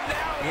quick. And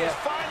now Yeah. he's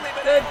finally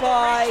been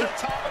Goodbye. able to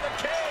reach the top of the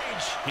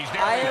cage. He's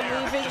I am there.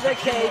 leaving Just the a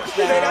few cage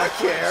more now.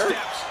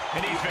 steps,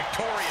 and he's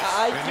victorious.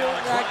 I And do now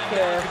the not climb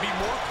care. down could be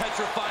more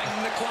petrifying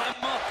than the climb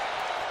up.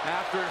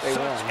 After They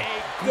such won.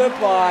 a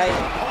Goodbye.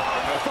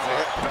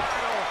 battle,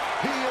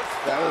 He is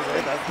That was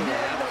it. That's the in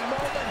end. the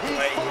moment he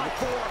fought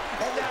for,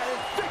 and that is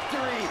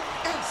victory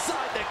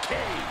inside the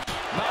cage.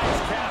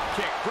 nice calf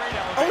kick, great Oh,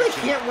 they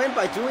elevation. can't win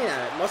by doing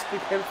that. It must be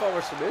pinfall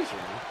or submission.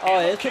 Oh,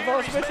 it is He's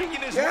pinfall submission?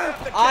 making his Yeah. way up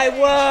the I cage.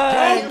 won.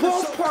 Oh,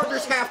 both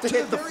partners have to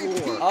hit the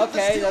floor.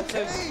 Okay, that's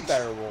a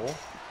better rule.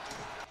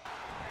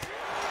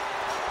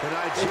 The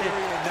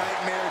Nigerian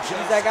Nightmare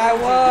just that guy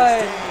oozing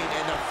won. disdain,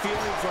 and the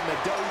feeling from the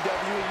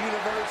WWE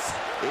Universe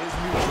is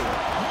mutual.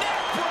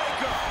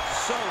 Neckbreaker!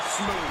 So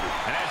smooth.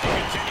 And as he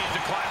continues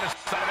to climb the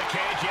side of the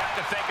cage, you have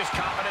to think his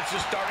confidence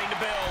is starting to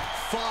build.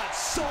 Fought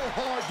so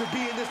hard to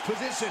be in this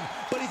position,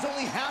 but he's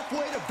only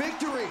halfway to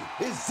victory.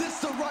 Is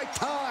this the right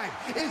time?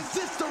 Is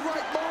this the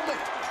right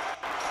moment?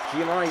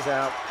 Giamotti's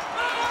out.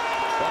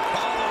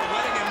 Apollo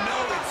letting him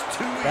know it's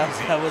too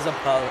easy. That was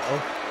Apollo.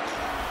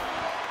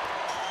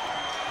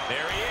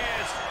 There he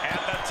is,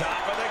 at the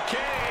top of the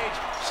cage,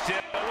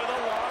 still with a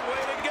long way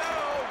to go.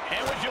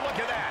 And would you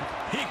look at that?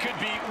 He could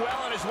be well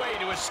on his way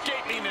to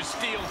escaping the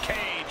steel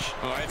cage.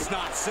 Oh, it's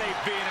not safe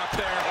being up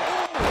there.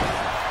 Oh,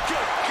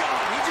 good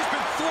God, he's just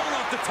been thrown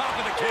off the top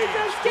of the cage.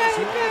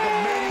 It's one of the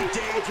many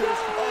dangers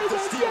of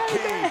the steel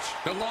cage.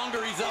 The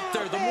longer he's up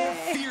there, the more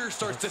fear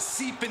starts to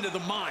seep into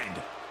the mind.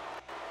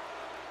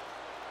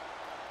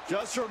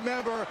 Just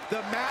remember,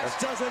 the match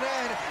doesn't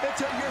end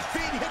until your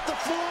feet hit the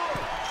floor.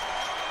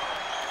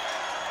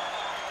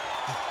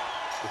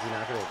 Is he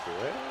not gonna do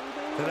it?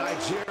 The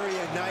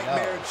Nigerian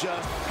Nightmare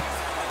just...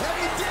 And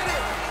he did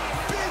it!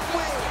 Big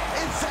win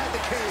inside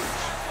the cage.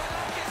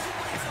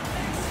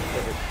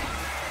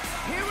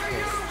 Here are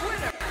your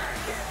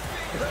winners,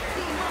 the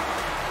team of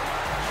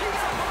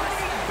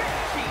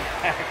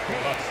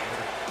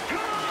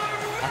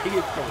I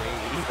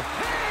agree.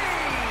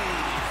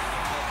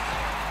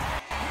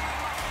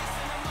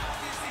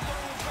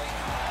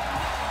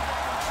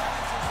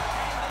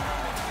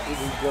 He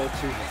can go 2 for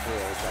 4,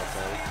 that's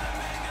all.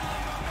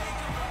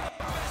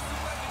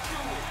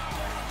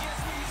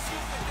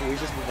 Can we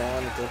just move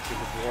down and go 2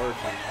 for 4?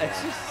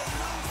 It's just...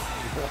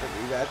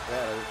 Rematch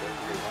that.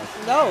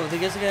 No,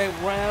 because they're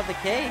gonna run out of the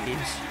cage.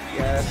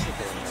 Yes,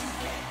 okay.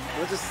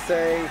 We'll just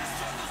say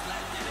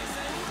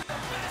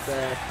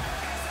that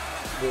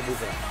we'll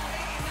move on.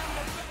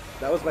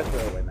 That was my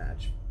throwaway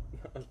match.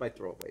 That was my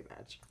throwaway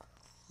match.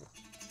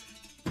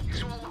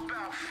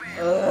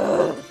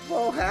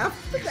 Well,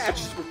 half the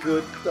matches were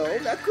good, though.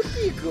 That could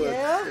be good.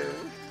 Yeah.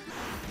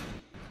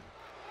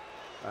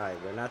 Alright,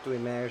 we're not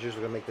doing managers.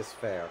 We're gonna make this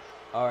fair.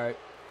 Alright.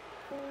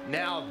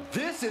 Now,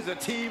 this is a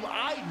team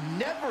I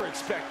never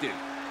expected.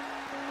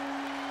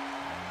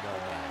 No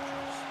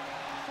managers.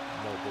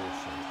 No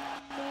bullshit.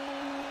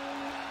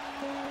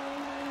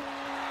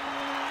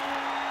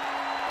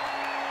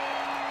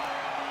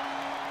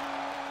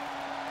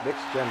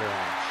 Mixed gender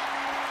match.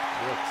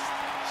 Mixed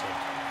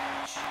gender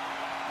match.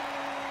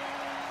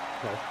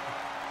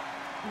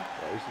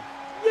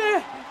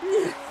 Yeah.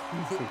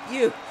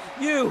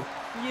 You.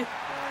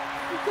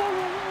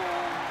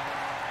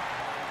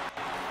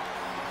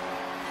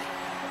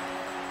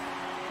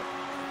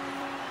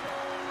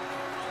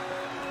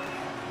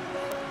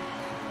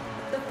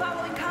 The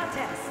following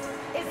contest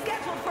is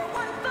scheduled for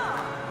one fall.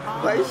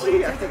 Why is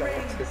she acting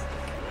autistic?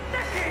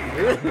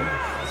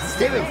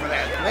 Saving for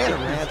that man.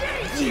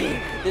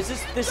 This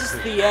is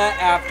Thea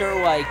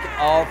after like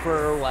all of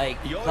her like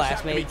You always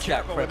have to be classmates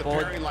got careful with a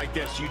crippled. parry like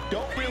this. You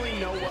don't really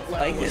know what level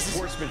Like of this is-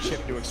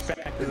 sportsmanship to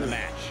expect in the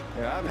match.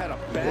 Yeah, I've had a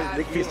bad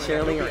Nick is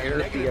channeling her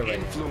inner Thea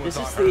right now. This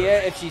is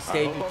Thea if she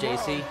stayed with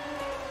JC.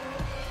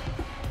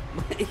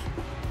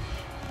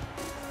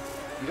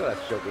 You know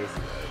that's Joe Gacy,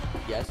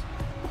 right? Yes.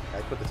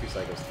 I put the 2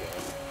 cycles together.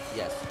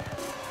 Yes.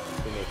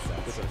 It made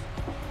sense.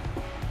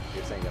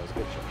 You're saying that was a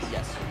good choice.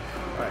 Yes.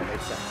 Alright,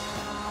 makes sense.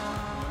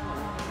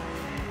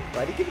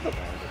 Why did you give it up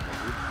on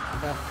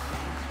No.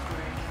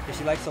 Because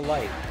she likes the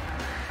light.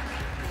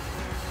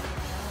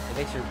 It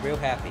makes her real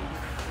happy.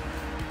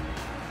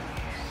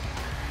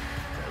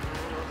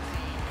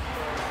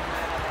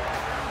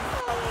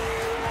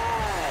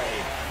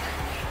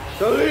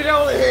 Delete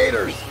all the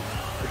haters!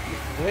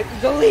 Delete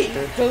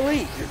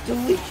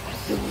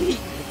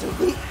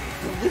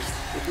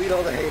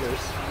all the haters.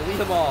 Delete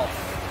them all.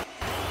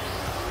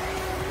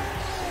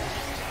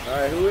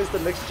 Alright, who is the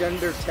mixed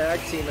gender tag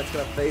team that's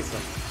gonna face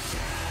them?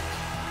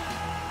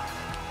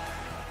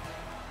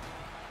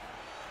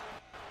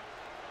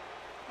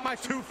 My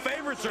 2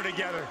 favorites are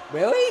together.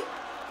 Really?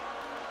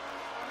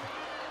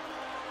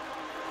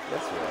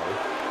 That's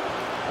right.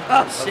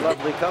 Oh A shit.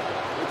 lovely couple.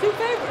 The 2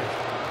 favorites.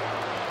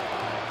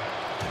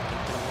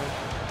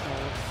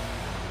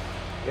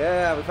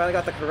 Yeah, we finally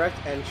got the correct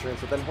entrance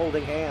with them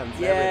holding hands.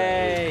 and Yay.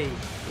 everything.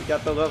 We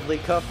got the lovely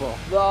couple.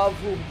 Love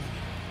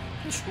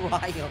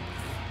triumph.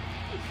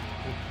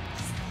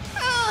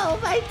 Oh,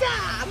 my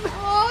Dom!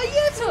 Oh,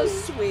 you're so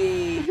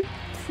sweet.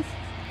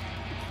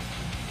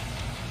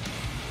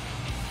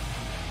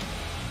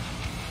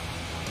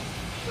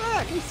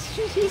 Look,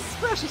 he's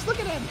precious. Look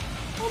at him.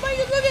 Oh my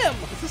god, look at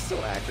him. This is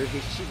so accurate.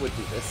 She would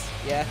do this.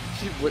 Yeah.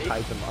 She would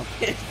hype him up.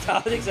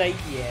 Dominic's like,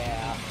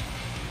 yeah.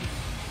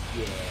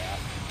 Yeah.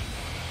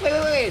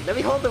 Wait. Let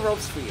me hold the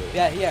ropes for you.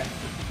 Yeah, here.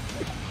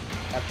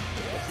 That's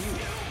you.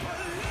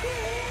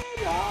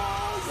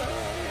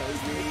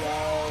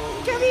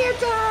 Come here,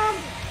 Tom!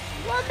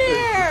 Come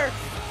here.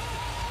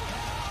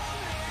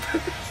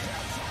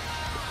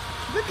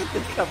 Look at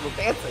this couple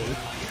dancing.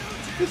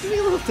 Just a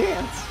little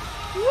dance.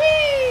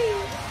 Whee!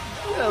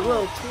 A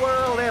little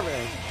twirl and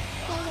everything.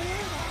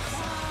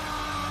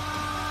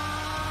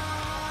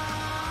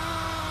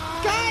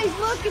 Guys,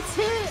 look, it's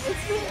him.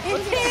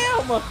 It's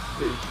him.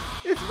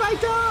 It's my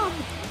Dom.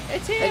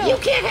 It's him. And you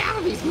can't have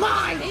him. He's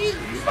mine. He's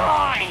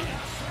mine.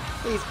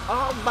 He's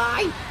all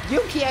mine. You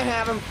can't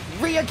have him.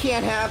 Rhea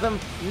can't have him.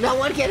 No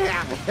one can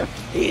have him.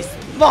 He's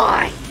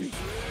mine.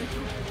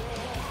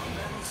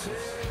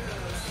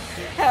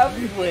 Have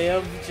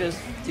Liv just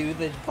do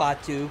the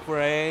Fatu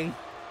praying.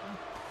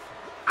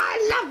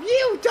 I love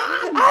you,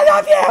 Dom. I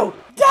love you,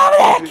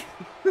 Dominic.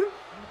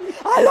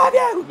 I love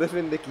you. Liv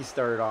and Nikki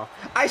started off.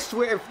 I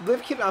swear, if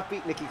Liv cannot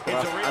beat Nikki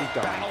Cross, I'm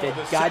done. Then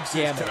God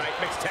damn it.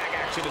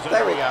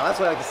 There we go. That's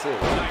what I like to see.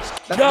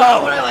 That's No.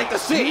 not what I like to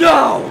see.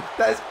 No.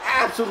 That is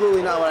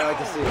absolutely not what I like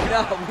to see.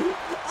 No.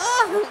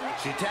 Oh.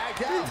 She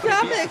tagged out.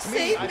 Dominic,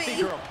 save I think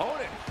me. her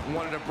opponent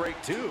wanted a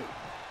break too.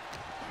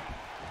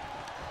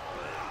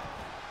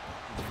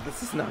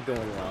 This is not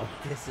going well.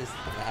 This is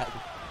not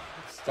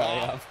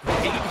starting off.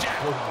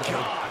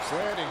 Gosh,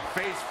 landing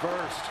face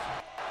first.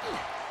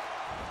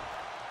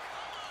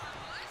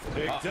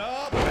 Picked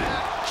up,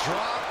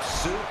 backdrop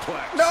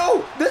suplex.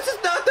 No, this is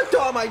not the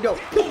Dom I know.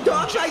 The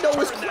Dom I know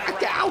was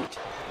cracked out.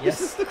 Yes.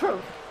 This is the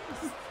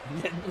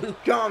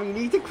Dom, you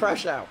need to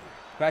crash out.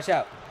 Crash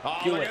out. Oh,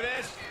 Do look it. at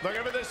this. Look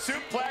at this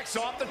suplex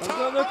off the top.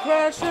 I'm gonna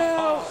crash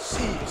out.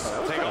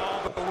 Jeez. Take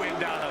all the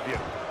wind out of you.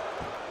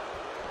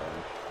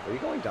 Where are you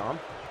going, Dom?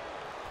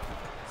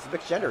 This is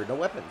mixed gender, no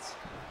weapons.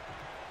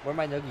 Where are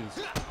my nuggies?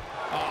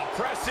 Oh,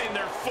 pressing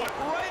their foot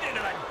right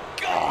into the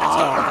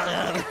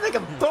It's like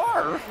a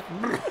bar.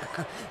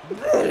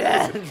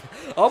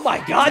 Oh my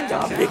God,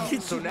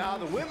 Dominic. So now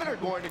the women are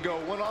going to go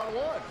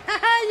one-on-one.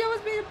 You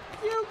almost made a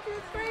puke.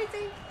 It's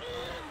crazy.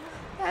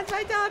 That's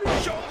my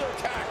Dominic. Shoulder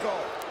tackle.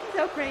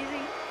 So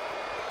crazy.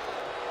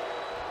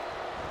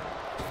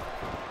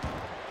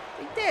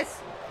 Like this.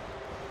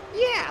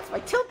 Yeah, it's my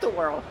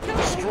tilt-a-whirl.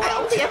 I Strong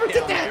only ever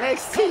did takedown that there. in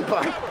NXT,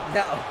 but...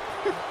 No.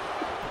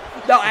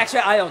 No, actually,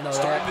 I don't know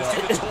Starting to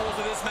see the that. tolls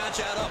of this match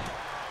add up.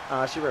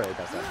 She rarely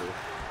does that, dude.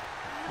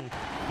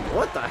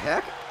 What the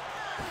heck?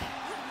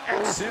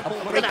 Simple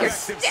but I'm gonna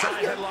effective stab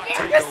side your headlock neck.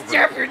 takeover.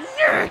 Stab your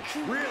neck.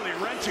 Really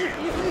wrenching it.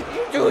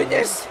 You're doing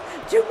this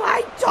to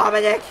my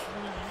Dominic.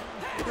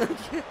 You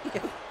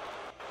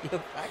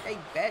fucking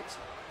bitch.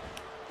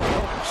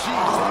 Jeez,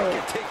 that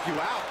can take you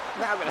out.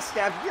 Now I'm gonna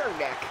stab your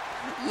neck.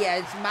 Yeah,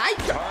 it's my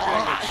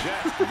Targeting the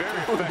chest.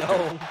 Very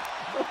effective.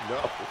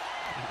 No.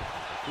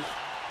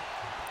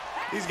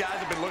 These guys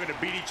have been looking to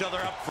beat each other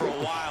up for a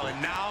while,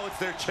 and now it's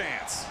their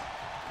chance.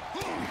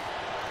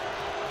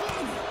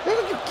 What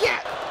did you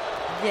get?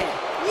 Yeah.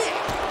 Get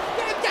him,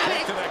 Kick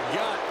Dominic. to the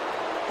gut.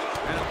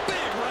 And a big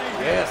right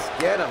hand. Yes,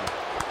 get him.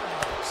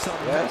 Some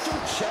Yes.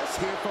 mental chess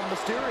here from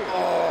Mysterio.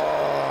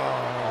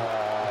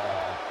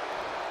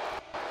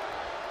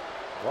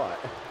 What?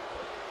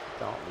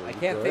 Don't I really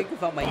can't good. think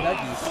without my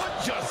nuggies. Foot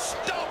just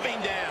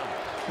stomping down.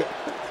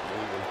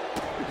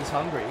 He's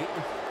hungry.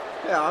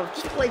 Yeah, I'm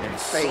just playing in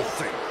face.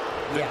 Insulting.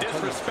 The Yeah,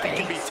 disrespect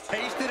can be face.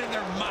 tasted in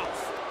their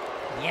mouth.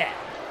 Yeah.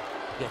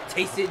 You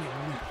taste it in your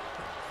meat.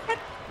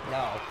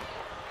 No.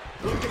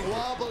 Looking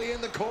wobbly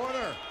in the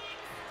corner.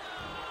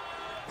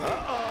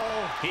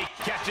 Uh-oh. He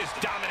catches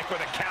Dominic with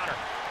a counter.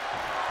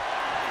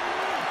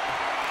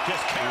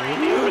 Just carrying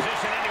the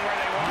opposition anywhere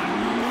they want.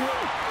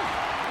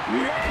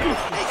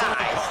 Hey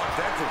guys.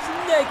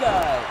 Nigga.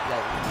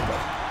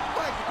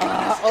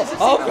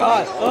 Oh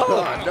God.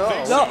 Oh,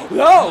 no.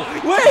 No.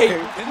 Wait.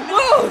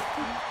 No.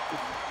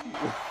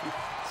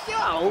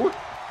 Joe.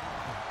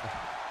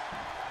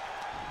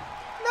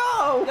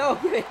 No. No.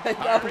 Here we go.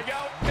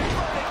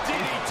 Inverted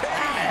DDT.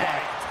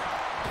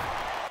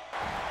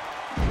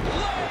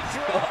 Legs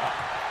drop.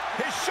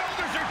 His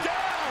shoulders are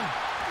down.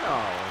 No.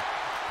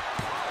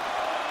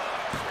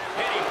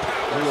 And he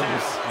powers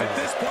out. At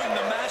this point in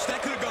the match,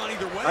 that could have gone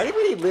either way.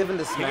 Anybody live in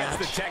this He match?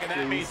 gets the check, and that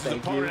Please, means his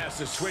thank you. opponent has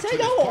to switch Say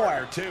with his no more.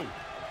 partner, too.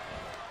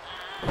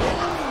 Ooh,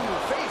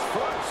 face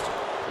first.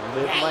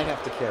 Liv might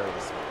have to carry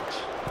this match.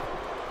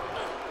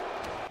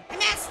 I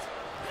missed.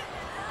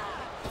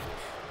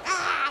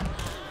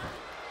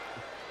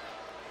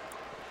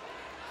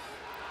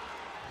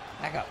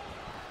 Back up.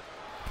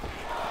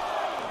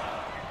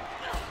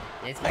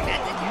 It's my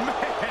God.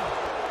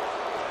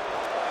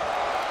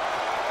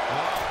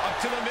 Up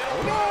to the middle.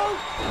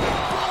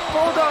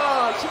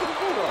 Bulldog! She can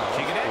bulldog.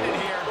 She can end it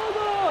here.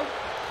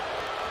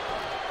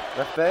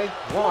 Ref Bay?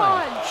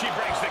 One. She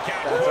breaks the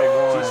count. That's a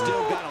one. She's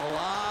still got a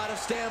lot of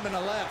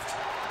stamina left.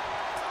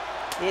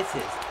 This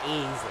is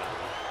easy.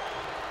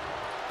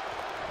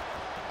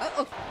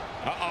 Uh-oh.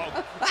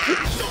 Uh-oh.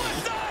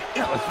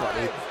 That was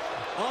funny.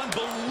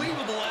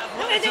 Unbelievable I'm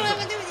gonna do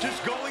athleticism. it.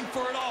 Just going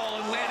for it all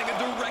and landing a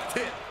direct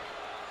hit.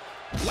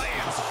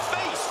 Lands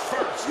face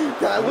first.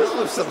 God, let's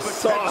put some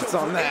sauce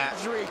on that.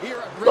 Injury here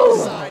at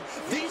ringside.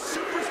 These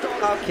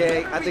superstars.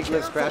 Okay, I think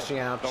Liv's crashing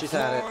out. She's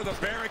had it. The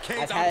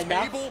barricades I've had on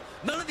enough. cable.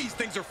 None of these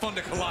things are fun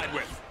to collide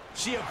with.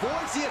 She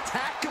avoids the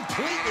attack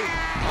completely.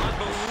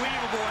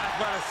 Unbelievable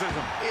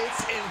athleticism.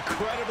 It's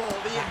incredible,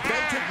 the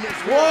inventiveness.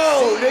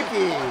 Whoa,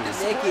 Nikki.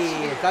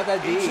 Nikki, it's not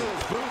that deep.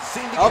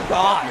 Oh, Oh,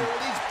 God.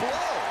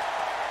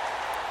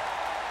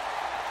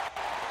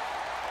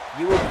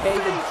 You would pay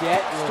the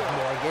jet, Liv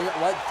Morgan.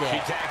 What She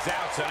jet? tags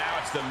out, so now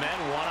it's the men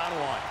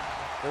one-on-one.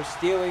 They're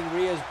stealing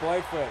Rhea's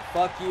boyfriend.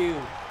 Fuck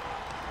you.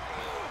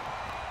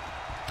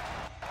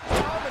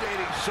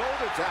 Dominating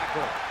shoulder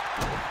tackle.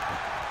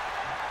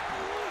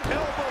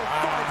 Elbow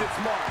finds its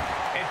mark.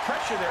 And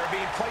pressure there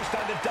being placed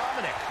onto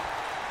Dominic.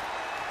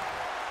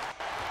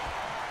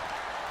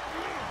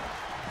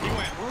 He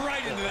went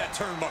right into that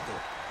turnbuckle.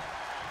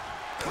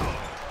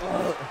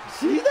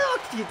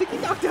 You think he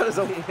knocked out his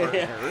own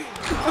partner?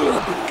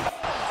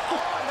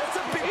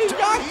 He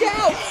knocked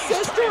out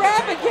Sister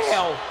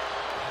Abigail.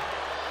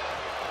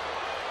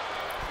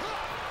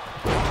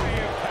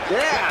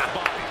 Yeah.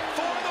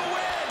 For the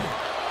win.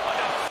 A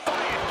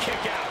defiant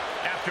kick out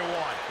after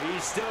one.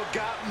 He's still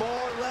got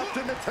more left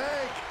in the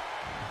tank.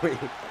 Wait.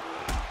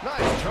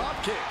 Nice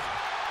drop kick.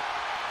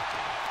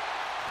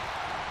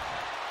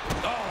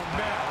 Oh,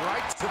 man,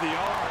 right to the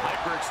arm.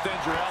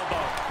 Hyperextend your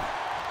elbow.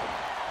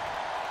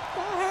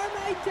 Oh,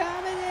 my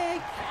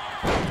Dominic.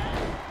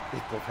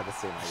 They both had the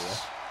same idea.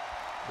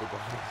 They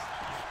both had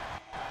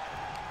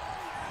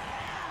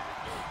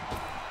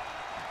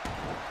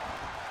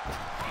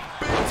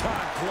Big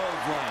time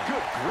clothesline.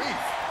 Good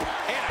grief.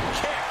 And a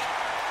kick.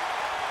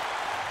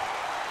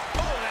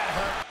 Oh, that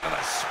hurt to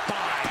the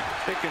spine.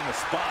 Picking the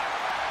spot.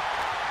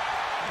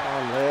 Come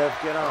on, Liv,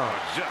 get on.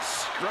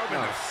 Just scrubbing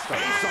Oh, his stop.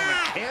 face on the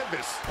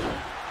canvas.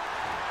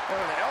 And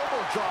an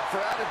elbow drop for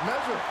added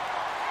measure.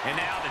 And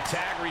now the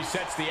tag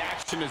resets the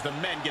action as the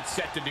men get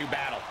set to do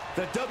battle.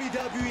 The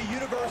WWE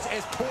Universe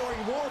is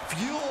pouring more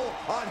fuel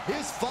on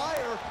his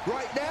fire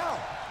right now.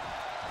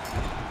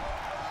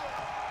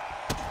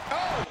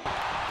 Oh!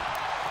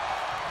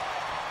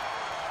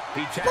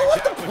 He tags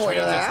what's the out, which point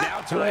means of it's that?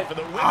 now time for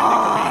the women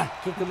to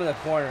Kicked him in the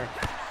corner.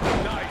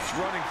 compete. Nice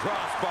running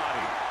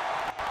crossbody.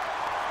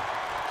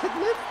 Can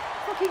Liv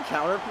fucking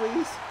counter,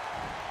 please?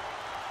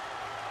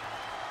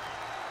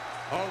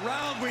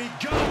 Around we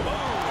go.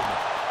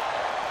 Boom.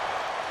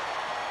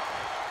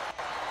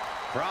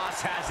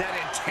 Cross has that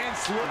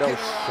intense look No in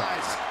her shot.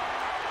 eyes.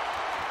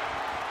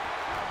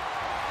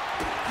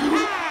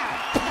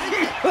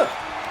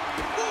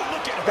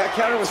 Look at That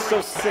counter was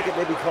so sick it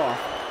made me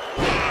cough.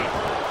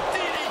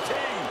 DDT.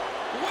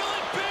 Will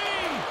it be?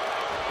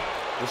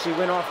 Will she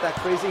win off that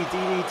crazy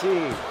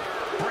DDT?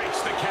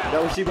 Breaks the count.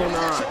 No, she will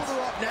not. Shoulder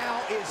up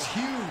now is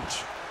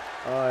huge.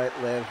 Alright,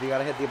 Liv, you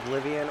gotta hit the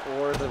Oblivion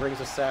or the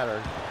Rings of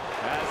Saturn.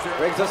 As their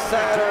Rings of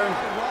Saturn!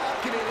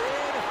 Rocking it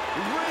in.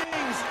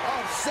 Rings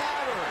of Saturn.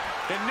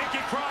 And Nikki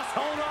Cross,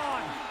 hold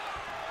on.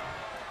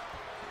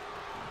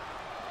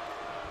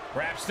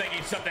 Perhaps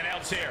thinking something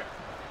else here.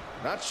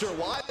 Not sure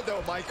why,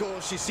 though, Michael.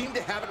 She seemed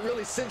to have it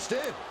really cinched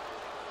in.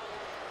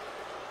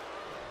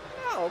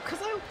 No, because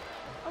I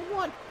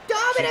want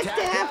Dominic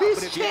to have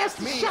his chance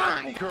to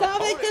shine.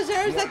 Dominic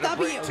deserves a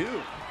W.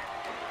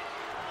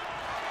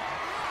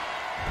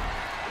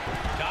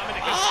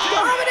 Dominic is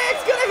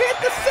Dominic's gonna hit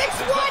the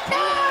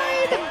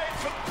 619!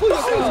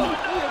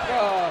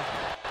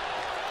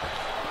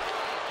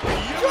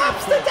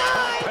 Drops the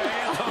dime!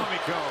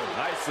 Tomiko.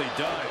 Nicely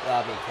done.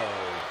 Bobby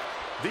Code.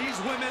 These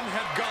women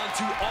have gone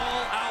to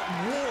all-out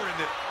war in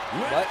it.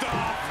 What? Lift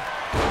off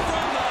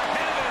from the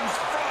heavens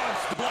frog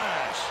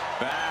splash.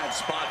 Bad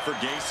spot for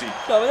Gacy.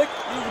 Dominic,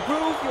 you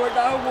prove you are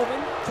not a woman.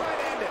 Try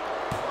to end it.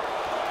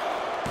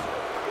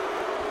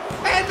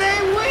 And they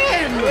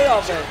win! Get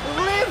off it.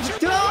 Liv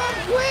Dom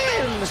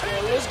wins!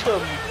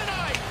 Wisdom.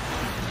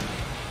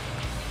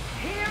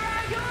 Here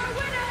are your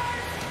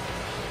winners,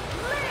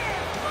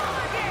 Liv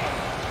Morgan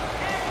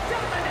and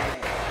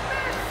Dominic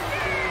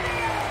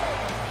Mysterio.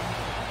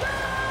 The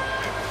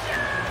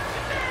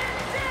Judgment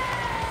Day.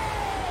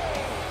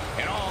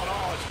 And all in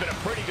all, it's been a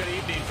pretty good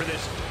evening for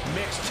this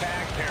mixed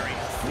tag pairing,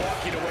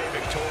 walking away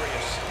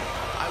victorious.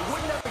 I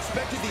wouldn't have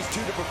expected these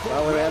two to perform.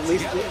 Well, at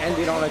least together, we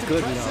ended but on a it's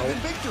good impressive note. in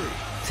victory.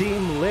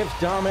 Team Liv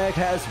Dominic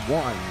has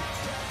won.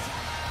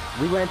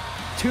 We went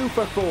 2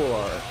 for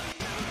 4.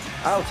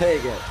 I'll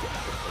take it.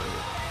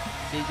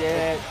 She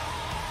did.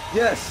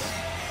 Yes.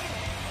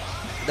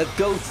 The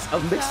goats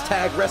of mixed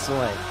tag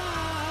wrestling.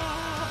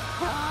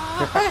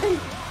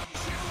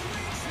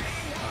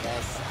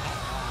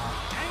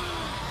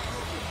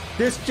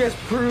 This just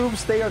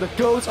proves they are the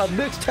goats of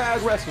mixed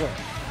tag wrestling.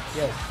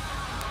 Yes.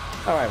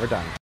 All right, we're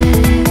done.